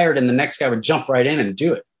get tired, and the next guy would jump right in and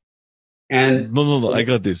do it. And no, I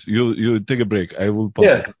got this. You take a break. I will pump.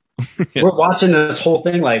 Yeah. We're watching this whole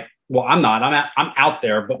thing like, well, I'm not. I'm out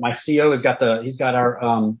there, but my CO has got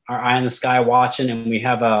our eye in the sky watching, and we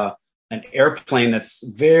have an airplane that's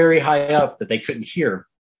very high up that they couldn't hear.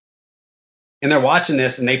 And they're watching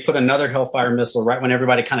this, and they put another Hellfire missile right when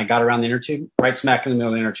everybody kind of got around the inner tube, right smack in the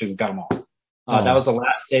middle of the inner tube, and got them all. That was the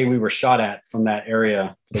last day we were shot at from that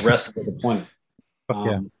area for the rest of the deployment.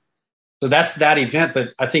 So that's that event, but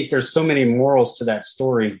I think there's so many morals to that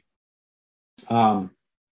story.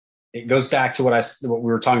 It goes back to what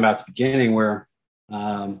we were talking about at the beginning, where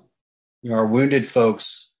our wounded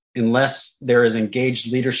folks, unless there is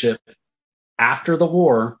engaged leadership after the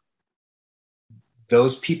war,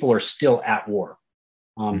 those people are still at war.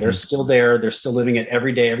 They're still there. They're still living it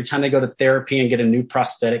every day. Every time they go to therapy and get a new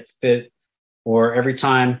prosthetic fit, or every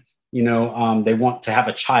time, they want to have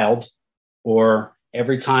a child, or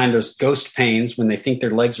every time there's ghost pains when they think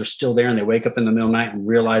their legs are still there and they wake up in the middle of the night and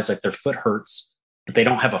realize like their foot hurts, but they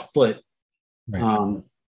don't have a foot. Right.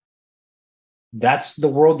 That's the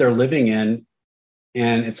world they're living in.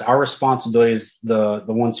 And it's our responsibility as the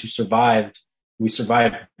ones who survived. We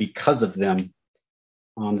survived because of them.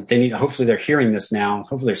 That they need. Hopefully they're hearing this now.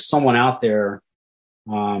 Hopefully there's someone out there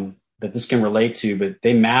that this can relate to, but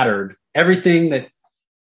they mattered everything that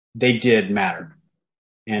they did mattered,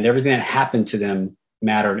 and everything that happened to them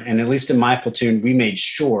mattered. And at least in my platoon, we made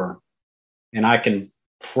sure, and I can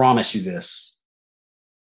promise you this,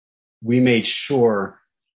 we made sure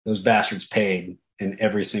those bastards paid in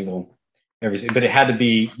everything, but it had to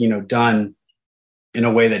be, done in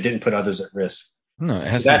a way that didn't put others at risk. No, it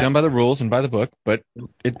has to be done by the rules and by the book, but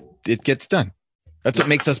it gets done. That's what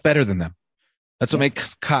makes us better than them. That's what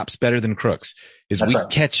makes cops better than crooks. We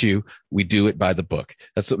catch you, we do it by the book.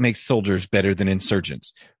 That's what makes soldiers better than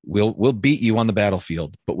insurgents. We'll beat you on the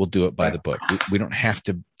battlefield, but we'll do it by the book. We don't have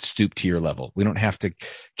to stoop to your level. We don't have to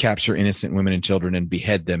capture innocent women and children and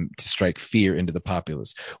behead them to strike fear into the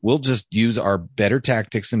populace. We'll just use our better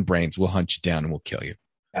tactics and brains. We'll hunt you down and we'll kill you.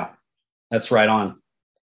 Yeah, that's right on.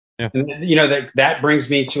 Yeah. And that brings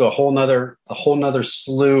me to another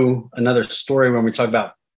story when we talk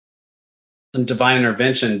about some divine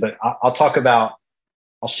intervention, but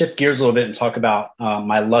I'll shift gears a little bit and talk about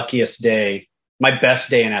my luckiest day, my best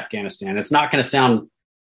day in Afghanistan. It's not going to sound,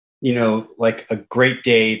 like a great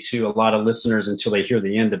day to a lot of listeners until they hear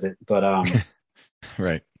the end of it. But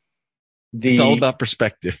right. It's all about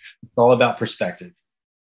perspective. It's all about perspective.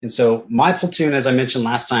 And so my platoon, as I mentioned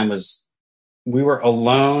last time, we were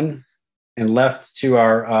alone and left to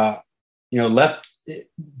our,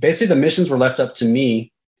 basically the missions were left up to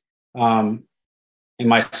me and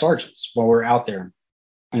my sergeants while we were out there.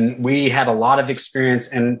 And we had a lot of experience.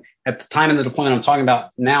 And at the time of the deployment I'm talking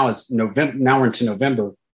about now is November. Now we're into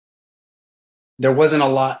November. There wasn't a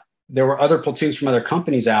lot. There were other platoons from other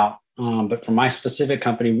companies out. But for my specific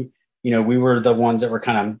company, we were the ones that were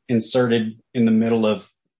kind of inserted in the middle of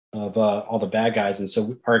all the bad guys. And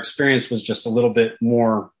so our experience was just a little bit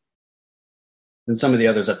more than some of the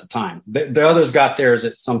others at the time. The others got theirs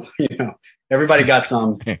at some, everybody got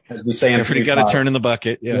them, as we say. Everybody got a turn in the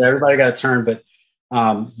bucket. Yeah, everybody got a turn. But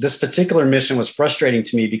this particular mission was frustrating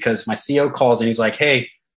to me because my CO calls and he's like, "Hey,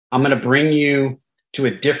 I'm going to bring you to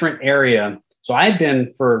a different area." So I had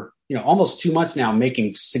been for, almost 2 months now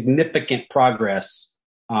making significant progress.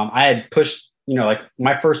 I had pushed, like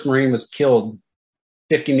my first Marine was killed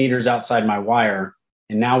 50 meters outside my wire.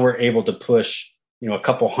 And now we're able to push, a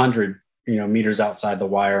couple hundred, meters outside the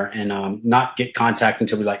wire and not get contact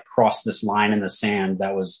until we cross this line in the sand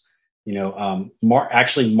that was,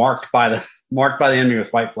 actually marked by the enemy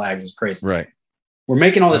with white flags. Is crazy. Right. We're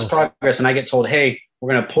making all this progress and I get told, "Hey,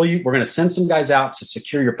 we're going to send some guys out to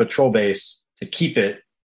secure your patrol base to keep it,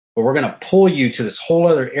 but we're going to pull you to this whole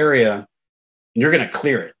other area and you're going to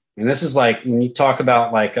clear it." And this is like, when you talk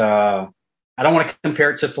about I don't want to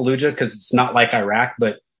compare it to Fallujah because it's not like Iraq,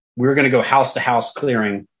 but we're going to go house to house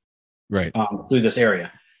clearing through this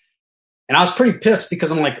area. And I was pretty pissed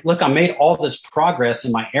because I'm like, look, I made all this progress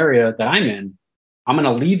in my area that I'm in. I'm going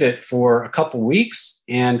to leave it for a couple weeks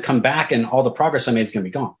and come back and all the progress I made is going to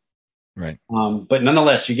be gone. Right. But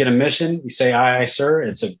nonetheless, you get a mission, you say, "Aye, sir."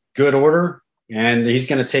 It's a good order. And he's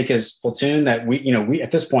going to take his platoon that we,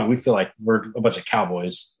 at this point, we feel like we're a bunch of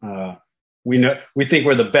cowboys. We think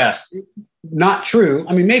we're the best. Not true.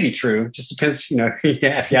 I mean, maybe true. Just depends, if you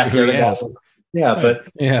ask the other guys. Yeah.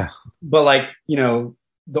 But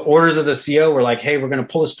the orders of the CO were like, "Hey, we're going to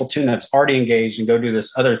pull this platoon that's already engaged and go do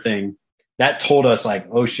this other thing." That told us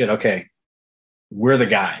oh shit. Okay. We're the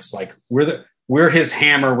guys. We're his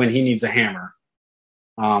hammer when he needs a hammer.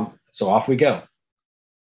 So off we go.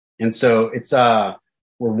 And so it's, we're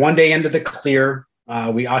one day into the clear.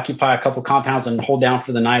 We occupy a couple compounds and hold down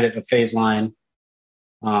for the night at a phase line.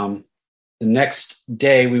 The next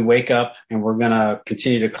day we wake up and we're going to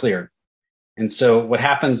continue to clear. And so what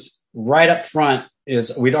happens right up front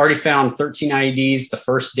is we'd already found 13 IEDs the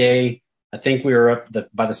first day. I think we were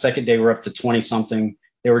by the second day, we're up to 20 something.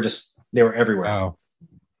 They were everywhere.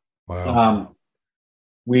 Wow.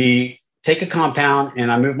 We take a compound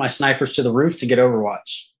and I move my snipers to the roof to get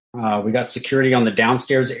overwatch. We got security on the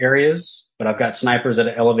downstairs areas, but I've got snipers at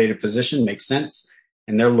an elevated position. Makes sense.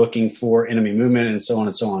 And they're looking for enemy movement and so on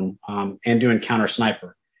and so on, and doing counter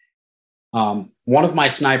sniper. One of my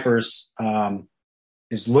snipers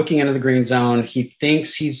is looking into the green zone. He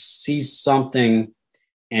thinks he sees something,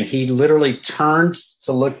 and he literally turns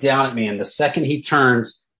to look down at me. And the second he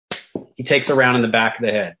turns, he takes a round in the back of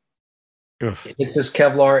the head. It hit this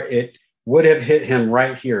Kevlar. It would have hit him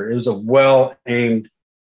right here. It was a well-aimed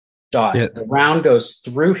shot. Yeah. The round goes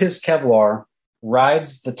through his Kevlar,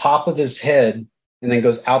 rides the top of his head, and then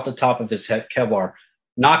goes out the top of his head Kevlar,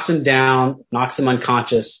 knocks him down, knocks him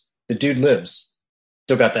unconscious. The dude lives.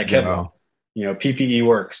 Still got that Kevlar. Wow. PPE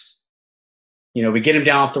works. We get him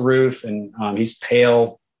down off the roof, and he's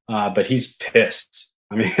pale, but he's pissed.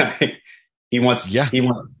 I mean, he wants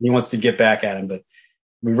to get back at him. But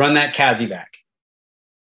we run that CASI back.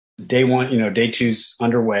 Day one, day two's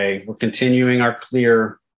underway. We're continuing our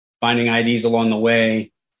clear, finding IDs along the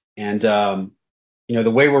way. And,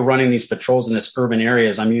 the way we're running these patrols in this urban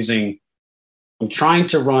areas, I'm trying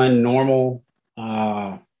to run normal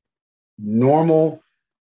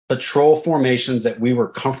patrol formations that we were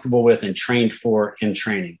comfortable with and trained for in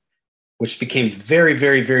training, which became very,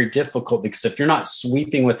 very, very difficult because if you're not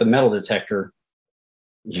sweeping with the metal detector,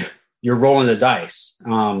 you're rolling the dice.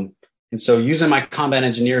 And so using my combat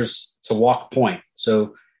engineers to walk point.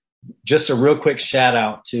 So just a real quick shout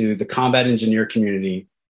out to the combat engineer community.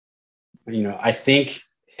 I think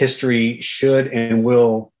history should and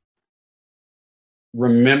will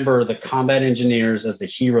remember the combat engineers as the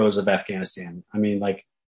heroes of Afghanistan. I mean, like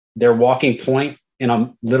they're walking point in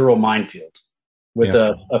a literal minefield with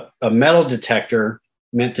a metal detector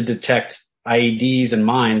meant to detect IEDs and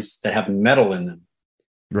mines that have metal in them.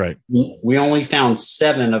 Right. We only found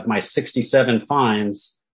 7 of my 67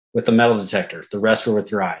 finds with the metal detector. The rest were with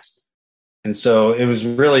your eyes. And so it was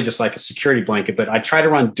really just like a security blanket, but I try to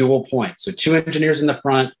run dual points. So 2 engineers in the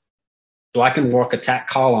front so I can walk attack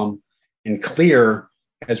column and clear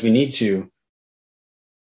as we need to.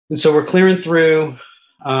 And so we're clearing through.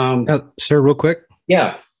 Sir, real quick.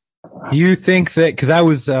 Yeah. Do you think that, because I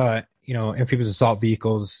was, amphibious assault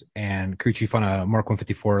vehicles and crew chief on a Mark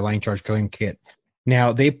 154 line charge killing kit.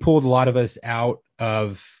 Now, they pulled a lot of us out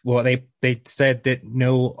of, they said that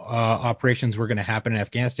no operations were going to happen in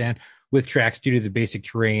Afghanistan with tracks due to the basic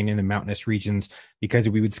terrain in the mountainous regions because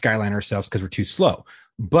we would skyline ourselves because we're too slow.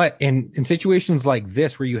 But in situations like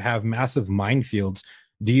this where you have massive minefields,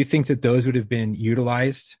 do you think that those would have been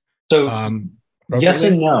utilized? So yes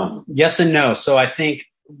and no. So I think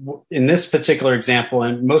in this particular example,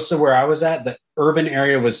 and most of where I was at, the urban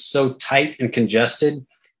area was so tight and congested,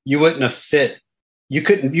 you wouldn't have fit. You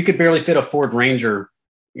could barely fit a Ford Ranger,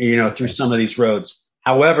 through some of these roads.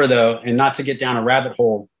 However, though, and not to get down a rabbit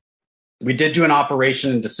hole, we did do an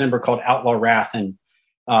operation in December called Outlaw Wrath, and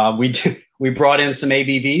we brought in some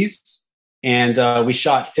ABVs and we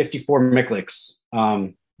shot 54 Mikliks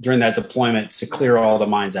during that deployment to clear all the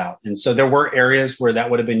mines out. And so there were areas where that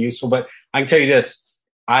would have been useful. But I can tell you this,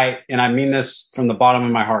 I mean this from the bottom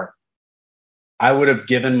of my heart, I would have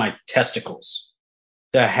given my testicles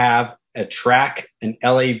to have a track, an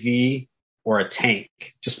LAV, or a tank,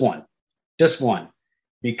 just one,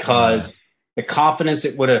 because the confidence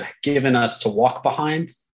it would have given us to walk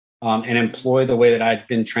behind and employ the way that I'd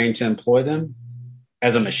been trained to employ them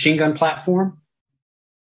as a machine gun platform.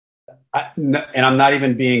 And I'm not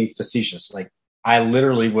even being facetious. Like I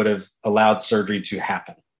literally would have allowed surgery to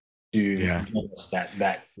happen to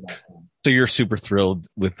that. So you're super thrilled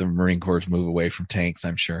with the Marine Corps' move away from tanks,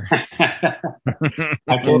 I'm sure. I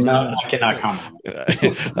cannot comment.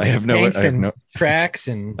 I have no tracks,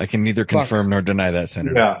 and I can neither confirm nor deny that,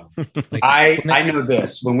 Senator. Yeah. I know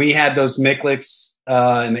this. When we had those Mikliks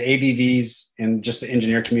and the ABVs and just the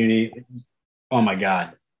engineer community, oh my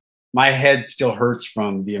God, my head still hurts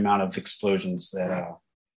from the amount of explosions that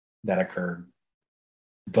occurred.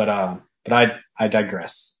 But I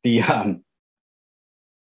digress.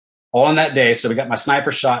 All in that day. So we got my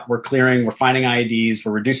sniper shot. We're clearing. We're finding IEDs.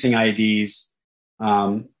 We're reducing IEDs.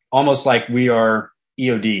 Almost like we are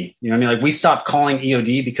EOD. You know what I mean? Like we stopped calling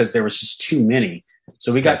EOD because there was just too many.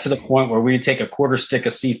 So we got to the point where we'd take a quarter stick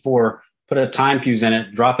of C4, put a time fuse in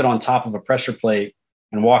it, drop it on top of a pressure plate,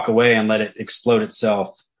 and walk away and let it explode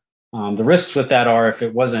itself. The risks with that are if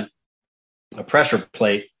it wasn't a pressure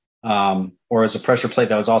plate or as a pressure plate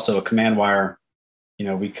that was also a command wire,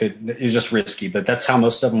 it was just risky, but that's how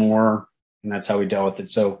most of them were. And that's how we dealt with it.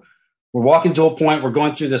 So we're walking dual point. We're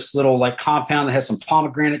going through this little like compound that has some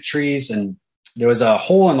pomegranate trees. And there was a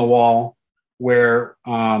hole in the wall where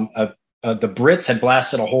the Brits had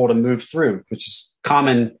blasted a hole to move through, which is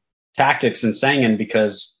common tactics in Sangin,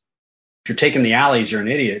 because if you're taking the alleys, you're an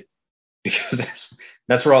idiot, because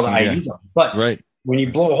that's where all the IEDs are. But when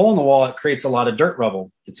you blow a hole in the wall, it creates a lot of dirt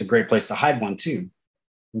rubble. It's a great place to hide one too.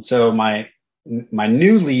 And so my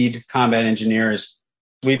new lead combat engineer is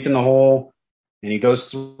sweeping the hole, and he goes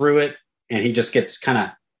through it, and he just gets kind of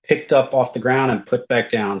picked up off the ground and put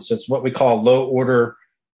back down. So it's what we call low order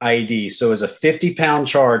IED. So it's a 50-pound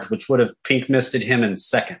charge, which would have pink misted him in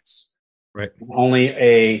seconds. Right. Only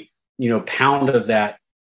a pound of that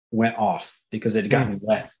went off because it had gotten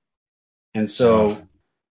wet. And so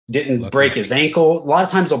didn't break his ankle. A lot of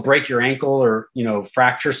times they'll break your ankle or,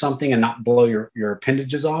 fracture something and not blow your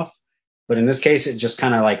appendages off. But in this case, it just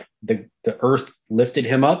kind of like the earth lifted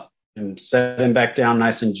him up and set him back down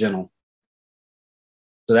nice and gentle.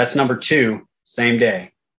 So that's number 2, same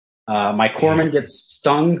day. My corpsman gets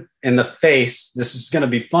stung in the face. This is going to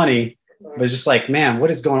be funny, but it's just like, man,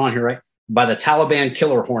 what is going on here, right? By the Taliban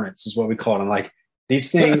killer hornets is what we call them. Like,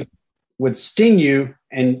 these things would sting you,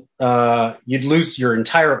 and you'd lose your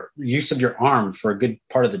entire use of your arm for a good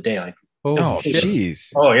part of the day. Like,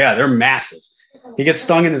 jeez. Oh yeah, they're massive. He gets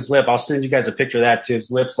stung in his lip. I'll send you guys a picture of that too.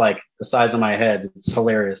 His lip's like the size of my head. It's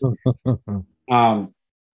hilarious.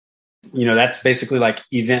 That's basically like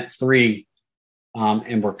event 3.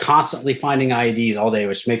 And we're constantly finding IEDs all day,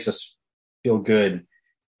 which makes us feel good.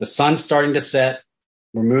 The sun's starting to set.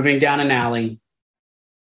 We're moving down an alley.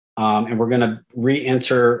 And we're going to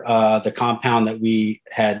re-enter the compound that we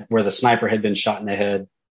had, where the sniper had been shot in the head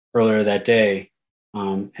earlier that day,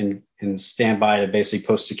 and stand by to basically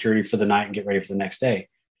post security for the night and get ready for the next day.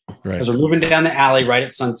 Right. As we're moving down the alley right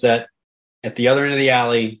at sunset, at the other end of the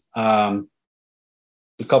alley, a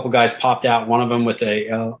couple guys popped out, one of them with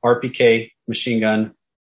a RPK machine gun,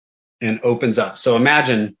 and opens up. So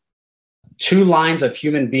imagine 2 lines of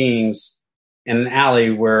human beings in an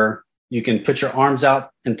alley where you can put your arms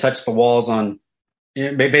out and touch the walls on.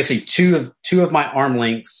 Basically, two of my arm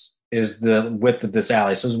lengths is the width of this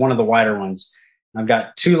alley. So it's one of the wider ones. I've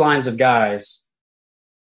got 2 lines of guys,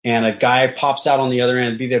 and a guy pops out on the other end.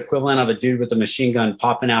 It'd be the equivalent of a dude with a machine gun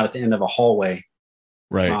popping out at the end of a hallway.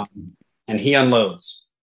 Right. And he unloads.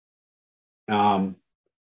 And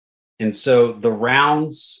so the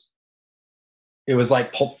rounds, it was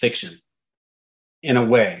like Pulp Fiction in a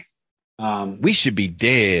way. We should be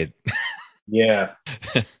dead. Yeah.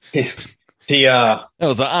 That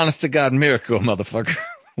was an honest to God miracle, motherfucker.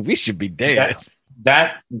 We should be dead.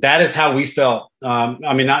 That is how we felt.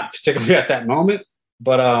 I mean, not particularly at that moment,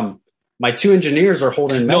 but my 2 engineers are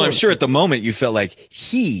holding. No, I'm sure at the moment you felt like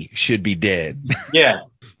he should be dead. Yeah.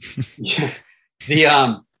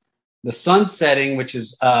 The sun setting, which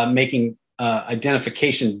is making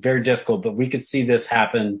identification very difficult, but we could see this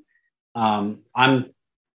happen.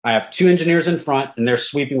 I have 2 engineers in front, and they're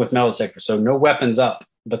sweeping with metal detectors, so no weapons up.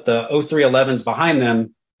 But the 0311s behind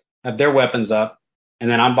them have their weapons up, and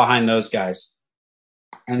then I'm behind those guys.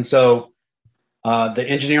 And so the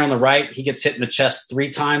engineer on the right, he gets hit in the chest 3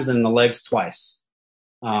 times and in the legs twice,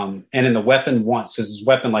 and in the weapon once, because his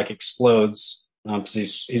weapon like explodes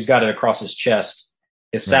because he's got it across his chest.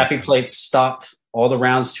 His sappy plates stop all the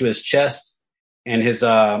rounds to his chest, and his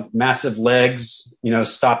massive legs,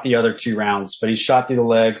 stop the other 2 rounds. But he's shot through the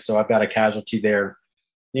legs, so I've got a casualty there.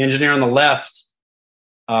 The engineer on the left,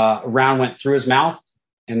 a round went through his mouth,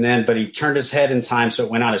 but he turned his head in time, so it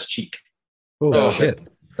went out his cheek. Oh, shit.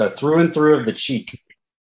 So through and through of the cheek.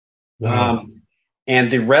 Wow. And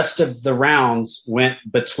the rest of the rounds went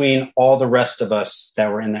between all the rest of us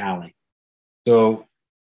that were in the alley. So,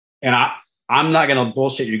 and I'm not going to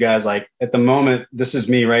bullshit you guys. Like, at the moment, this is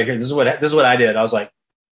me right here. This is what I did. I was like,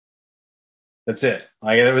 that's it.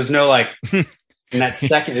 Like, there was no like, in that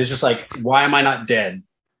second, it was just like, why am I not dead?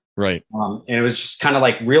 Right. And it was just kind of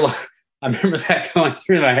like real. I remember that going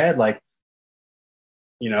through my head. Like,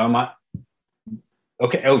 am I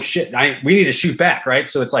okay? Oh shit. We need to shoot back. Right.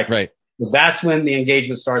 So it's like, right. That's when the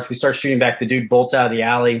engagement starts. We start shooting back. The dude bolts out of the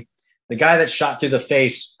alley. The guy that shot through the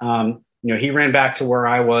face, he ran back to where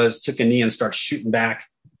I was, took a knee, and starts shooting back.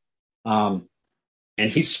 And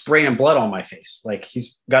he's spraying blood on my face. Like,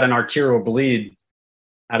 he's got an arterial bleed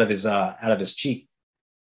out of his cheek.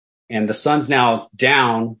 And the sun's now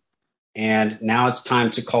down, and now it's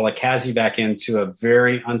time to call a CASI back into a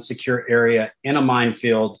very unsecure area in a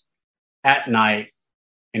minefield at night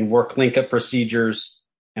and work link-up procedures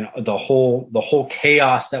and the whole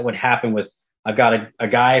chaos that would happen with. I've got a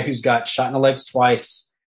guy who's got shot in the legs twice.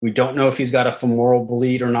 We don't know if he's got a femoral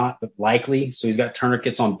bleed or not, but likely. So he's got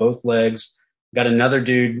tourniquets on both legs. Got another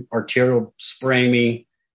dude arterial spraying me,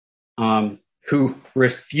 who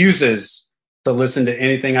refuses to listen to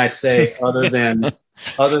anything I say other than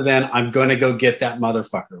I'm going to go get that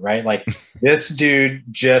motherfucker, right? Like, this dude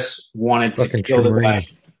just wanted to kill the guy.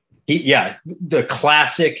 The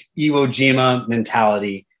classic Iwo Jima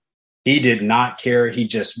mentality. He did not care. He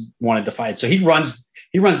just wanted to fight. So he runs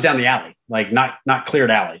down the alley, like not cleared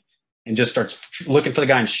alley, and just starts looking for the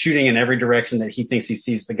guy and shooting in every direction that he thinks he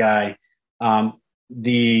sees the guy.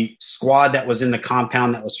 The squad that was in the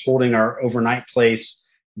compound that was holding our overnight place,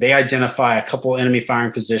 they identify a couple enemy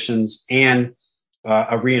firing positions and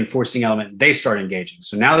a reinforcing element. They start engaging.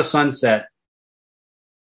 So now the sun's set.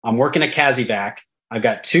 I'm working a CASI back. I've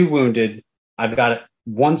got 2 wounded. I've got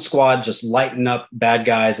 1 squad just lighting up bad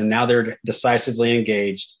guys, and now they're decisively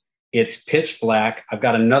engaged. It's pitch black. I've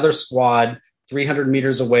got another squad 300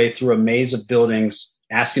 meters away through a maze of buildings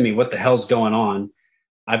asking me what the hell's going on.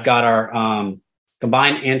 I've got our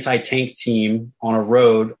combined anti-tank team on a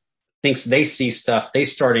road thinks they see stuff. They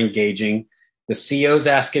start engaging. The CO's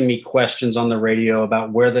asking me questions on the radio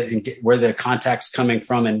about where the contact's coming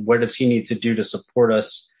from and what does he need to do to support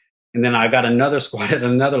us. And then I got another squad at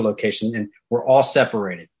another location, and we're all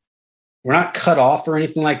separated. We're not cut off or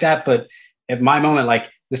anything like that, but at my moment, like,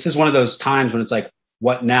 this is one of those times when it's like,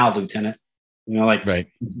 what now, Lieutenant? You know, like, right.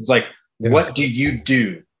 It's like, what do you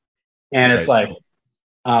do? And it's like,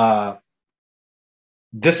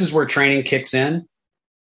 this is where training kicks in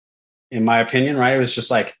my opinion, right? It was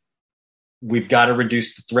just like, we've got to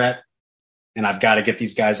reduce the threat, and I've got to get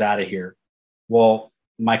these guys out of here. Well,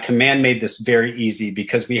 my command made this very easy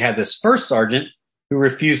because we had this first sergeant who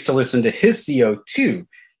refused to listen to his CO too.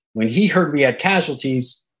 When he heard we had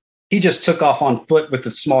casualties, he just took off on foot with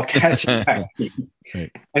a small casualty.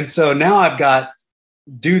 Right. And so now I've got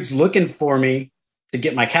dudes looking for me to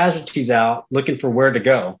get my casualties out, looking for where to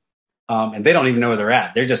go. And they don't even know where they're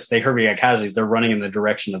at. They heard we had casualties. They're running in the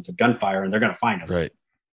direction of the gunfire, and they're going to find them.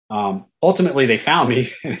 Right. Ultimately, they found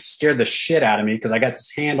me, and it scared the shit out of me because I got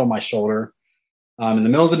this hand on my shoulder in the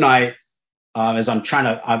middle of the night as I'm trying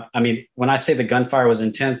to. I mean, when I say the gunfire was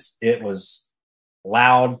intense, it was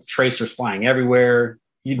loud, tracers flying everywhere.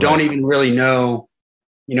 You don't even really know.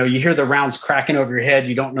 You know, you hear the rounds cracking over your head.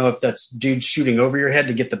 You don't know if that's dude shooting over your head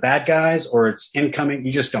to get the bad guys or it's incoming.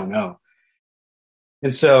 You just don't know.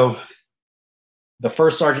 And so the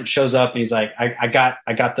first sergeant shows up and he's like, I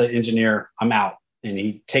got the engineer. I'm out. And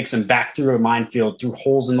he takes him back through a minefield, through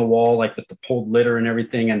holes in the wall, like with the pulled litter and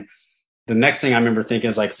everything. And the next thing I remember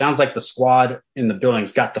thinking is like, sounds like the squad in the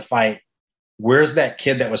building's got the fight. Where's that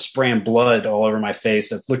kid that was spraying blood all over my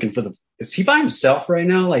face? That's looking for is he by himself right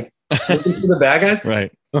now? Like looking for the bad guys?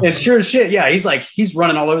 Right. And sure as shit. Yeah. He's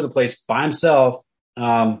running all over the place by himself,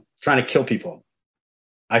 trying to kill people.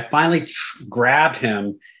 I finally grabbed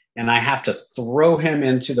him and I have to throw him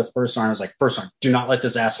into the first sergeant. I was like, first sergeant, do not let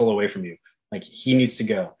this asshole away from you. Like, he needs to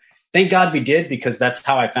go. Thank God we did, because that's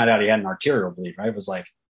how I found out he had an arterial bleed, right? It was like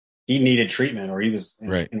he needed treatment or he was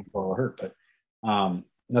in a horrible hurt. But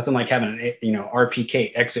nothing like having an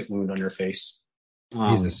RPK exit wound on your face.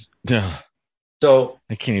 Jesus. So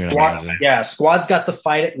I can't even imagine. Yeah, squad's got the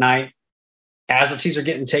fight at night. Casualties are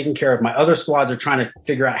getting taken care of. My other squads are trying to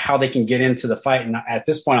figure out how they can get into the fight. And at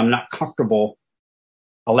this point, I'm not comfortable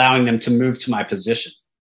allowing them to move to my position.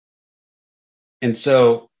 And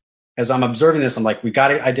so as I'm observing this, I'm like, we got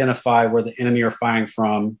to identify where the enemy are firing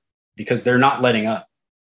from because they're not letting up.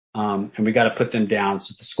 And we got to put them down.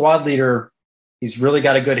 So the squad leader, he's really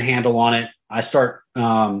got a good handle on it.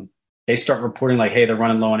 They start reporting like, hey, they're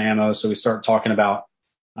running low on ammo. So we start talking about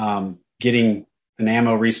getting an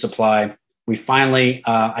ammo resupply. We finally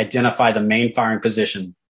identify the main firing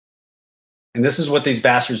position. And this is what these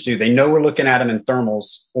bastards do. They know we're looking at them in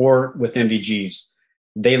thermals or with MVGs.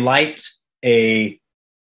 They looked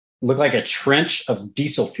like a trench of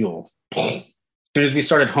diesel fuel. As soon as we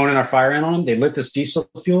started honing our fire in on them, they lit this diesel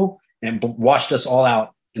fuel and washed us all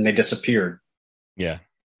out, and they disappeared. Yeah.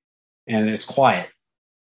 And it's quiet.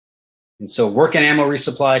 And so working ammo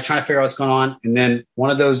resupply, trying to figure out what's going on. And then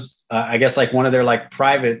one of those, I guess like one of their like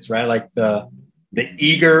privates, right? Like the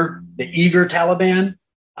eager Taliban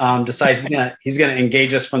decides he's gonna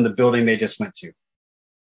engage us from the building they just went to.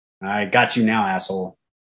 I got you now, asshole.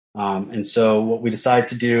 And so what we decided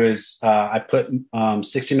to do is I put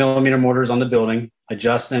 60 millimeter mortars on the building,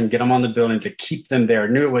 adjust them, get them on the building to keep them there. I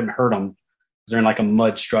knew it wouldn't hurt them because they're in like a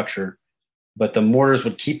mud structure, but the mortars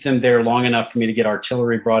would keep them there long enough for me to get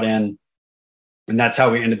artillery brought in. And that's how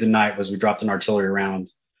we ended the night, was we dropped an artillery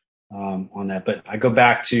round on that. But I go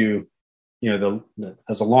back to,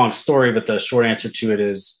 as a long story, but the short answer to it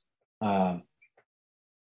is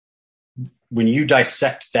when you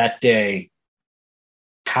dissect that day,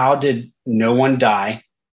 how did no one die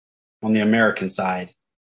on the American side?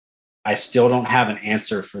 I still don't have an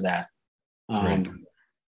answer for that. Right.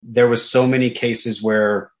 There was so many cases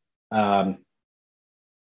where,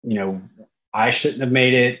 I shouldn't have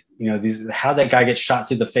made it. How that guy gets shot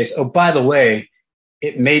through the face. Oh, by the way,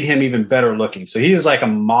 it made him even better looking. So he was like a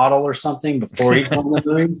model or something before he joined the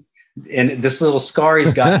Marines. And this little scar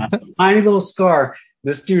he's got, a tiny little scar.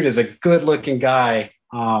 This dude is a good looking guy.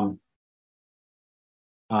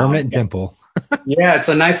 Permanent dimple. Yeah, it's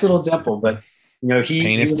a nice little dimple, but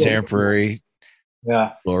pain is temporary.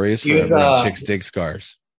 Yeah, glory is forever. Chicks dig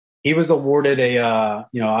scars. He was awarded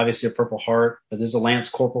obviously a Purple Heart, but this is a Lance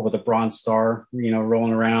Corporal with a Bronze Star,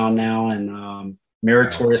 rolling around now, and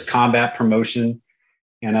meritorious combat promotion.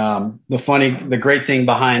 And the great thing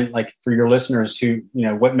behind, like, for your listeners who,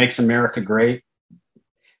 what makes America great,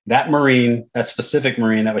 that specific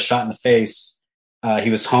Marine that was shot in the face,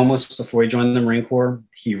 he was homeless before he joined the Marine Corps.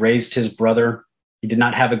 He raised his brother He did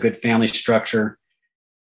not have a good family structure.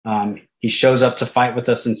 He shows up to fight with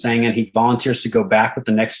us in Sangin. He volunteers to go back with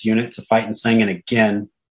the next unit to fight in Sangin again.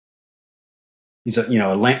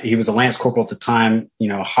 He was a Lance Corporal at the time,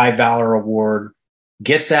 high valor award,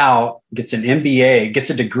 gets out, gets an MBA, gets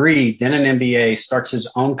a degree, then an MBA, starts his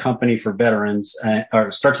own company for veterans,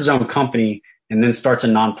 or starts his own company, and then starts a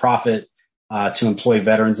nonprofit to employ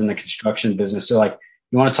veterans in the construction business. So like,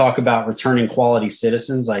 you want to talk about returning quality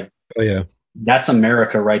citizens? Like, oh yeah, that's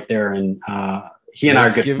America right there. And he and I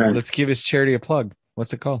are good friends. Let's give his charity a plug.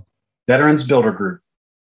 What's it called? Veterans Builder Group.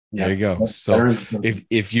 Yeah. There you go. So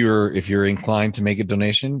if you're inclined to make a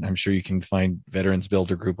donation, I'm sure you can find Veterans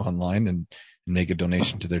Builder Group online and make a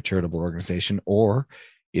donation to their charitable organization. Or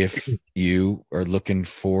if you are looking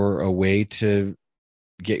for a way to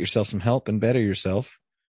get yourself some help and better yourself,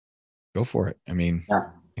 go for it. I mean,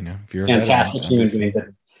 if you're a fantastic human being.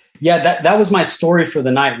 Yeah, that was my story for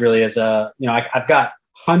the night, really. As I've got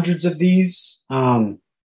hundreds of these.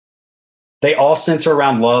 They all center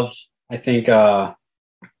around love. I think,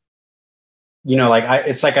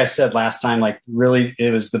 it's like I said last time, like really,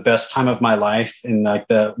 it was the best time of my life. And like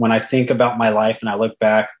when I think about my life and I look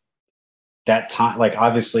back, that time, like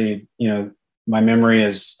obviously, my memory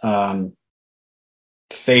is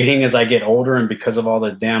fading as I get older and because of all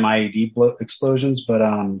the damn IED explosions. But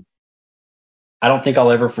I don't think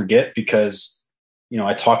I'll ever forget because,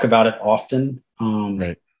 I talk about it often.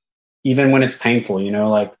 Right. Even when it's painful,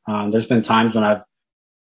 there's been times when I've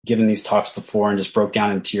given these talks before and just broke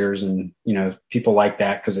down in tears, and, people like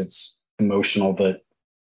that because it's emotional, but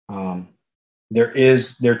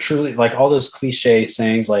they're truly like all those cliche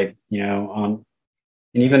sayings, like, and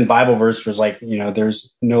even Bible verse was like,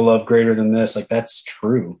 there's no love greater than this. Like, that's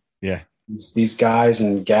true. Yeah. These guys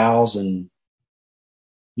and gals, and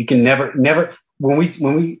you can never, when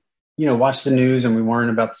we, watch the news and we learn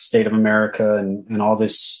about the state of America and all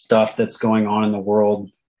this stuff that's going on in the world,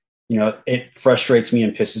 it frustrates me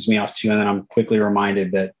and pisses me off too. And then I'm quickly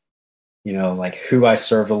reminded that, like who I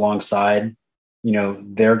served alongside,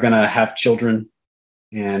 they're going to have children,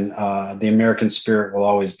 and the American spirit will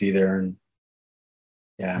always be there. And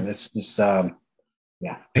yeah, it's just, yeah.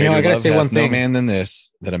 I got to say one thing. No man than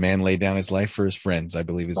this, that a man laid down his life for his friends, I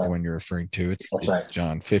believe is the one you're referring to. It's right.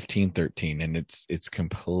 John 15:13, and it's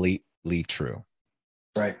completely true.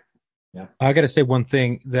 Right. Yeah. I got to say one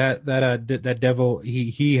thing, that devil,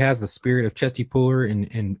 he has the spirit of Chesty Puller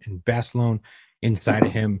and Barcelona inside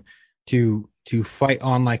of him to fight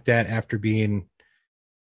on like that after being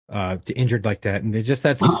injured like that, and just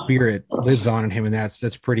that spirit lives on in him, and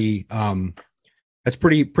that's pretty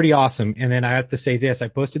awesome. And then I have to say this, I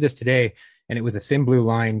posted this today, and it was a Thin Blue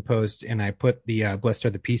Line post, and I put the blessed are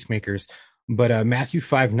the peacemakers, but Matthew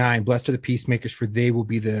 5:9, blessed are the peacemakers, for they will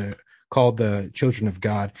be called the children of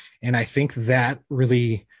God. And I think that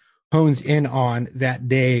really hones in on that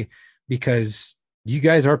day, because you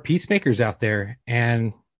guys are peacemakers out there,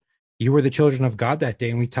 and you were the children of God that day.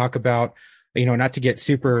 And we talk about, not to get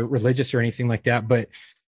super religious or anything like that, but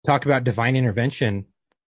talk about divine intervention.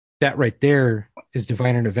 That right there is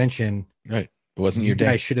divine intervention. Right. It wasn't your day. You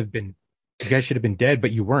guys should have been dead,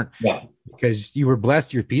 but you weren't. Yeah. Because you were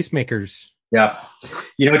blessed. You're peacemakers. Yeah.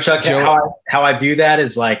 Chuck, how I view that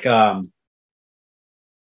is like,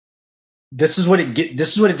 this is what it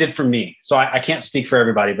did for me. So I can't speak for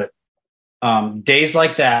everybody, but days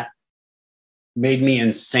like that made me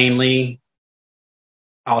insanely,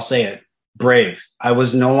 I'll say it, brave. I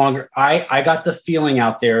was no longer, I got the feeling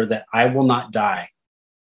out there that I will not die.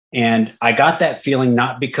 And I got that feeling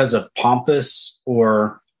not because of pompous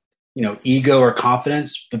or, ego or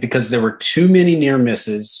confidence, but because there were too many near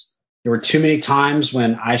misses. There were too many times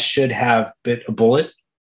when I should have bit a bullet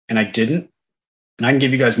and I didn't. And I can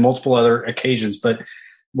give you guys multiple other occasions, but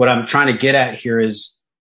what I'm trying to get at here is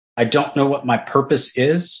I don't know what my purpose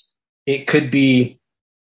is. It could be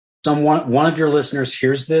one of your listeners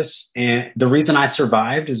hears this, and the reason I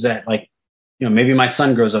survived is that, like, maybe my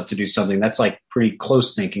son grows up to do something that's like pretty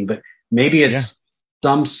close thinking, but maybe it's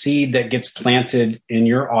some seed that gets planted in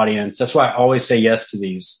your audience. That's why I always say yes to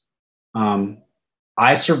these.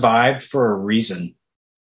 I survived for a reason.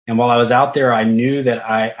 And while I was out there, I knew that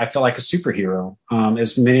I felt like a superhero,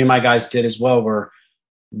 as many of my guys did as well, where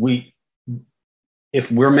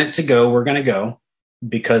if we're meant to go, we're going to go,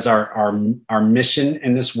 because our mission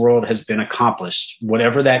in this world has been accomplished,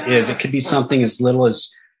 whatever that is. It could be something as little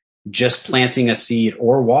as just planting a seed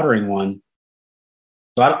or watering one.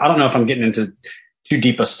 So I don't know if I'm getting into too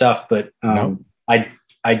deep of stuff, but no.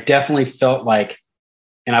 I definitely felt like,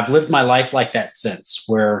 and I've lived my life like that since,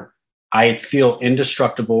 where I feel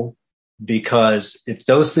indestructible, because if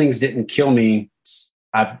those things didn't kill me,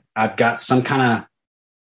 I've got some kind of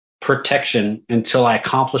protection until I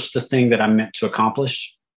accomplish the thing that I'm meant to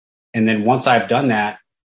accomplish. And then once I've done that,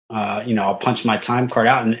 I'll punch my time card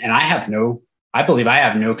out, and I believe I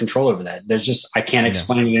have no control over that. I can't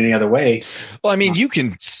explain it any other way. Well, I mean, you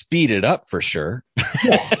can speed it up for sure.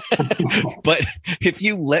 Yeah. But if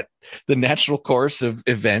you let the natural course of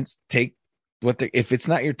events take if it's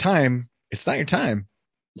not your time, it's not your time.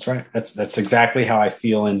 That's right. That's exactly how I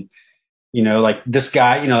feel. And, like this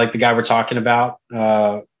guy, like the guy we're talking about,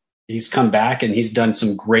 he's come back and he's done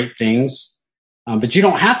some great things. But you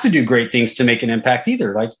don't have to do great things to make an impact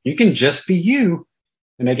either. Like, you can just be you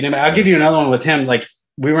and make an impact. I'll give you another one with him. Like,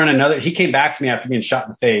 he came back to me after being shot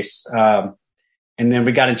in the face. And then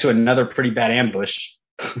we got into another pretty bad ambush,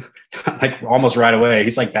 like almost right away.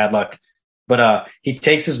 He's like, bad luck. But he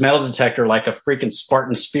takes his metal detector like a freaking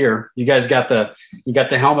Spartan spear. You guys got the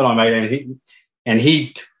helmet on, right? And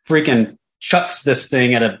he freaking chucks this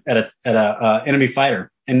thing at a enemy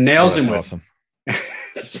fighter and nails him with. Awesome.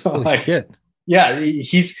 So shit. Yeah,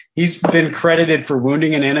 he's been credited for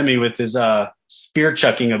wounding an enemy with his spear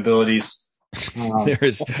chucking abilities.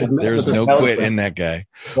 There's no quit in that guy.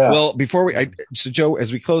 Yeah. Well, so Joe,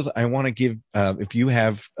 as we close, I want to give if you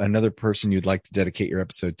have another person you'd like to dedicate your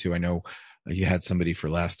episode to. I know you had somebody for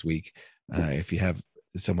last week. If you have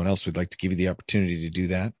someone else, we'd like to give you the opportunity to do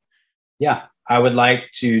that. Yeah, I would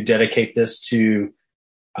like to dedicate this to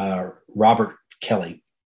Robert Kelly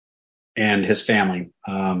and his family.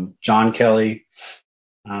 John Kelly.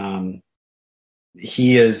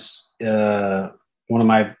 He is one of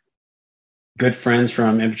my good friends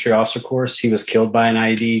from infantry officer course. He was killed by an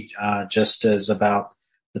IED just as about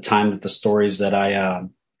the time that the stories that I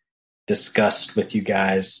discussed with you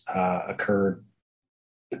guys occurred.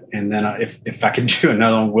 And then if I could do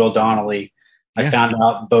another one, Will Donnelly. I found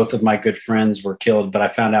out both of my good friends were killed, but I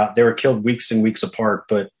found out they were killed weeks and weeks apart,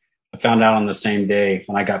 but I found out on the same day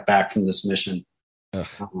when I got back from this mission.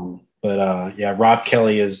 Rob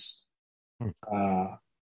Kelly is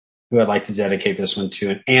who I'd like to dedicate this one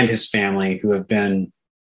to, and his family, who have been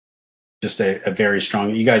just a very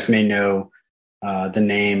strong. You guys may know the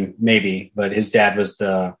name, maybe, but his dad was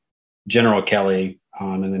the General Kelly,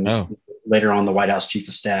 and then later on the White House Chief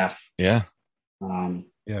of Staff. Yeah.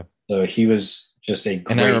 So he was just a great.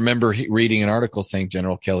 And I remember reading an article saying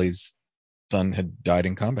General Kelly's son had died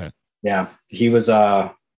in combat. Yeah, he was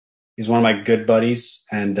one of my good buddies,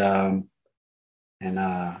 and I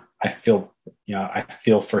feel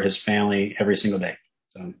for his family every single day.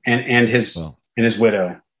 So and his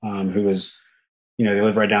widow, who was, they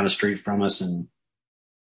live right down the street from us, and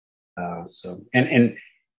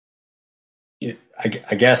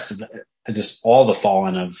I guess just all the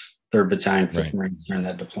fallen of 3rd Battalion, 5th Marines during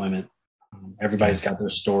that deployment. Everybody's got their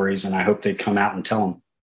stories, and I hope they come out and tell them.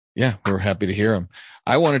 Yeah, we're happy to hear them.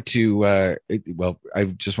 I wanted to, I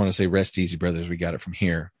just want to say rest easy, brothers. We got it from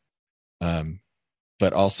here.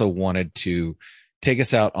 But also wanted to take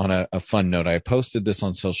us out on a fun note. I posted this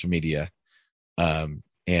on social media. And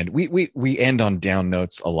we end on down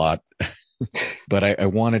notes a lot, but I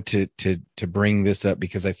wanted to bring this up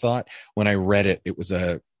because I thought when I read it, it was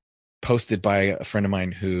posted by a friend of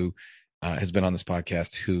mine who has been on this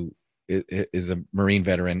podcast, who is a Marine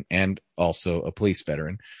veteran and also a police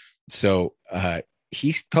veteran. So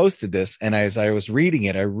he posted this, and as I was reading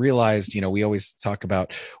it, I realized, we always talk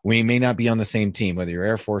about we may not be on the same team, whether you're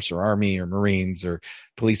Air Force or Army or Marines or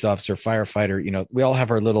police officer, firefighter. We all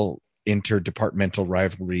have our little interdepartmental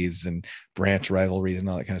rivalries and branch rivalries and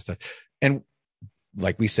all that kind of stuff. And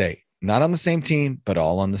like we say, not on the same team, but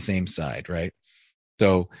all on the same side, right?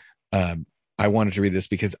 So I wanted to read this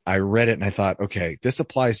because I read it and I thought, okay, this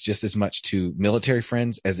applies just as much to military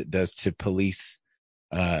friends as it does to police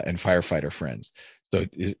and firefighter friends. So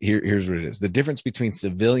here's what it is. The difference between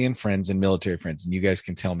civilian friends and military friends, and you guys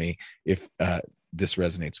can tell me if this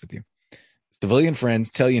resonates with you. Civilian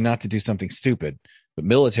friends tell you not to do something stupid, but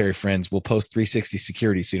military friends will post 360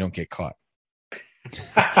 security so you don't get caught.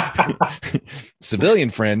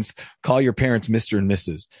 Civilian friends call your parents Mr. and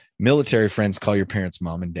Mrs. Military friends call your parents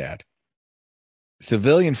Mom and Dad.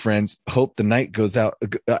 Civilian friends hope the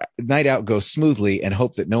night out goes smoothly and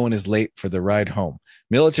hope that no one is late for the ride home.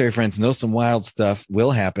 Military friends know some wild stuff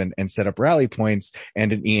will happen and set up rally points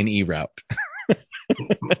and an E&E route.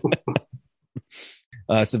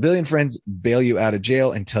 Civilian friends bail you out of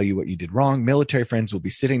jail and tell you what you did wrong. Military friends will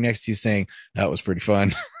be sitting next to you saying, that was pretty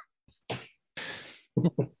fun.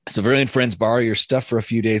 Civilian friends borrow your stuff for a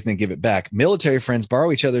few days and then give it back. Military friends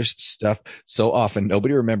borrow each other's stuff so often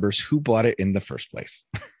nobody remembers who bought it in the first place.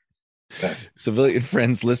 Yes. Civilian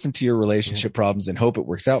friends listen to your relationship problems and hope it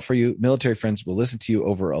works out for you. Military friends will listen to you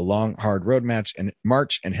over a long, hard road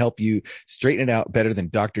march and help you straighten it out better than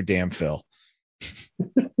Dr. Damn Phil.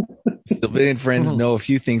 Civilian friends know a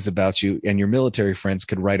few things about you, and your military friends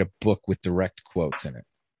could write a book with direct quotes in it.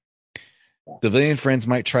 Civilian friends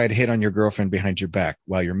might try to hit on your girlfriend behind your back,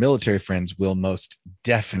 while your military friends will most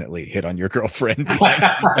definitely hit on your girlfriend behind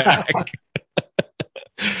your back.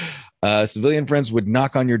 Civilian friends would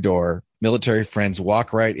knock on your door. Military friends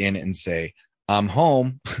walk right in and say, I'm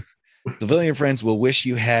home. Civilian friends will wish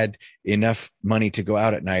you had enough money to go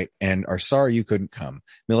out at night and are sorry you couldn't come.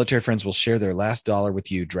 Military friends will share their last dollar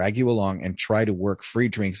with you, drag you along, and try to work free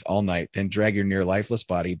drinks all night, then drag your near lifeless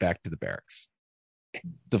body back to the barracks.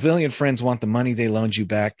 Civilian friends want the money they loaned you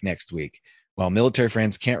back next week, while military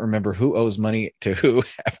friends can't remember who owes money to who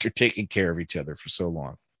after taking care of each other for so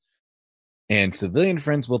long. And civilian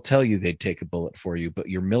friends will tell you they'd take a bullet for you, but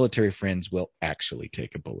your military friends will actually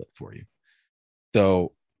take a bullet for you.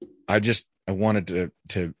 So I wanted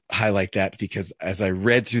to highlight that, because as I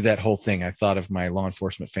read through that whole thing, I thought of my law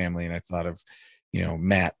enforcement family, and I thought of,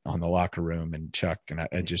 Matt on the locker room and Chuck. And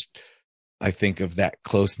I think of that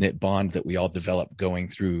close knit bond that we all developed going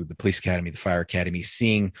through the police academy, the fire academy,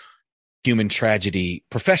 seeing human tragedy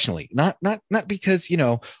professionally, not because,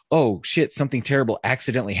 oh shit, something terrible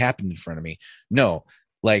accidentally happened in front of me. No,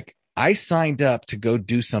 like I signed up to go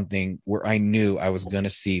do something where I knew I was going to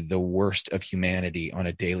see the worst of humanity on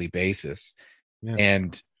a daily basis. Yeah.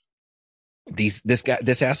 And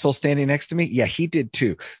this asshole standing next to me, yeah, he did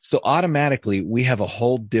too. So automatically we have a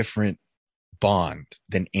whole different bond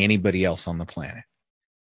than anybody else on the planet.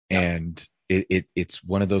 Yeah. And it's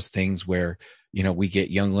one of those things where, we get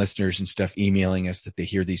young listeners and stuff emailing us that they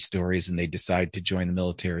hear these stories and they decide to join the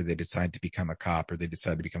military, they decide to become a cop, or they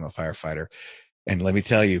decide to become a firefighter. And let me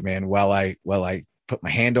tell you, man, while I put my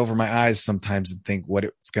hand over my eyes sometimes and think what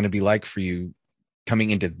it's going to be like for you coming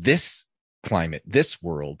into this climate, this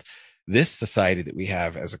world, this society that we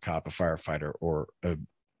have as a cop, a firefighter, or a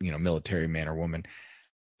military man or woman,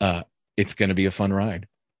 it's going to be a fun ride.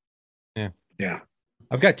 Yeah.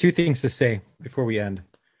 I've got two things to say before we end.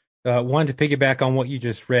 One, to piggyback on what you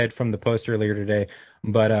just read from the post earlier today,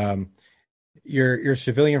 but your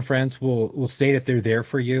civilian friends will say that they're there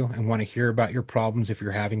for you and want to hear about your problems if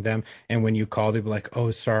you're having them. And when you call, they'll be like,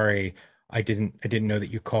 "Oh, sorry, I didn't know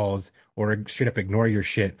that you called," or straight up ignore your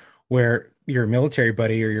shit. Where your military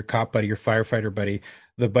buddy or your cop buddy, your firefighter buddy,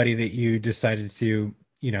 the buddy that you decided to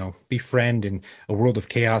befriend in a world of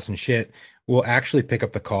chaos and shit, will actually pick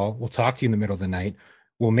up the call. Will talk to you in the middle of the night.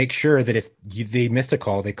 Will make sure that if they missed a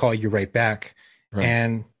call, they call you right back, right,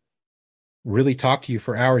 and really talk to you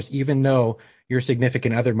for hours, even though your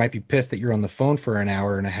significant other might be pissed that you're on the phone for an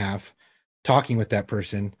hour and a half talking with that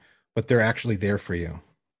person, but they're actually there for you.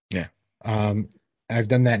 Yeah. I've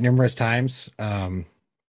done that numerous times.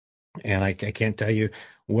 And I can't tell you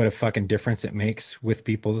what a fucking difference it makes with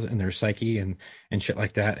people and their psyche and shit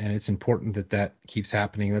like that. And it's important that keeps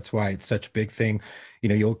happening. That's why it's such a big thing.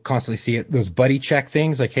 You'll constantly see it, those buddy check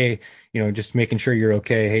things like, hey, just making sure you're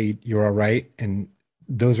okay. Hey, you're all right. And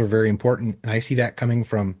those are very important. And I see that coming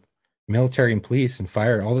from military and police and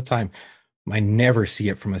fire all the time. I never see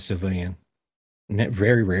it from a civilian.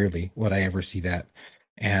 Very rarely would I ever see that.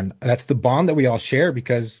 And that's the bond that we all share,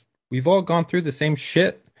 because we've all gone through the same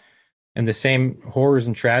shit and the same horrors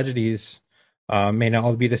and tragedies. May not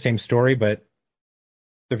all be the same story, but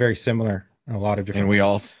they're very similar in a lot of different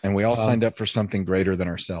ways. And we all signed up for something greater than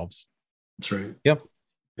ourselves. That's right. Yep.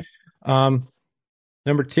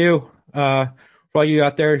 Number two, for all you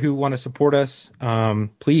out there who want to support us,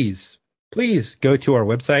 please go to our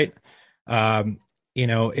website.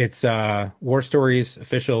 It's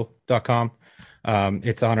warstoriesofficial.com.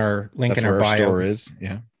 It's on our link in our bio. Store is.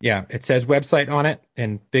 Yeah. It says website on it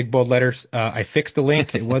in big bold letters. I fixed the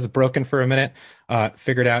link. It was broken for a minute.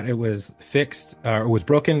 Figured out it was fixed, or it was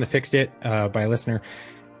broken. I fixed it by a listener.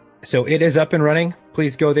 So it is up and running.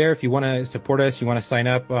 Please go there if you want to support us. You want to sign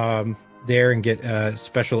up there and get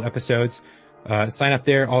special episodes. Sign up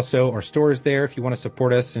there. Also, our store is there if you want to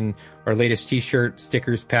support us and our latest t-shirt,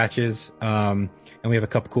 stickers, patches. And we have a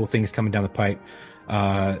couple cool things coming down the pipe.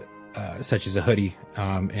 Such as a hoodie,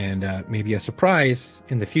 and maybe a surprise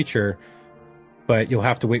in the future, but you'll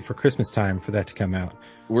have to wait for Christmas time for that to come out.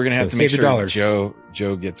 We're gonna have to make sure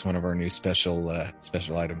Joe gets one of our new special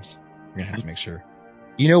items. We're gonna have to make sure.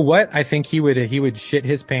 You know what? I think he would shit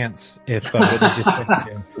his pants if we just fixed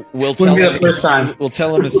him. We'll tell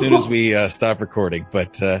him as soon as we stop recording.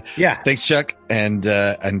 But yeah, thanks, Chuck, and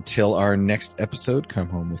until our next episode, come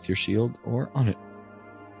home with your shield or on it.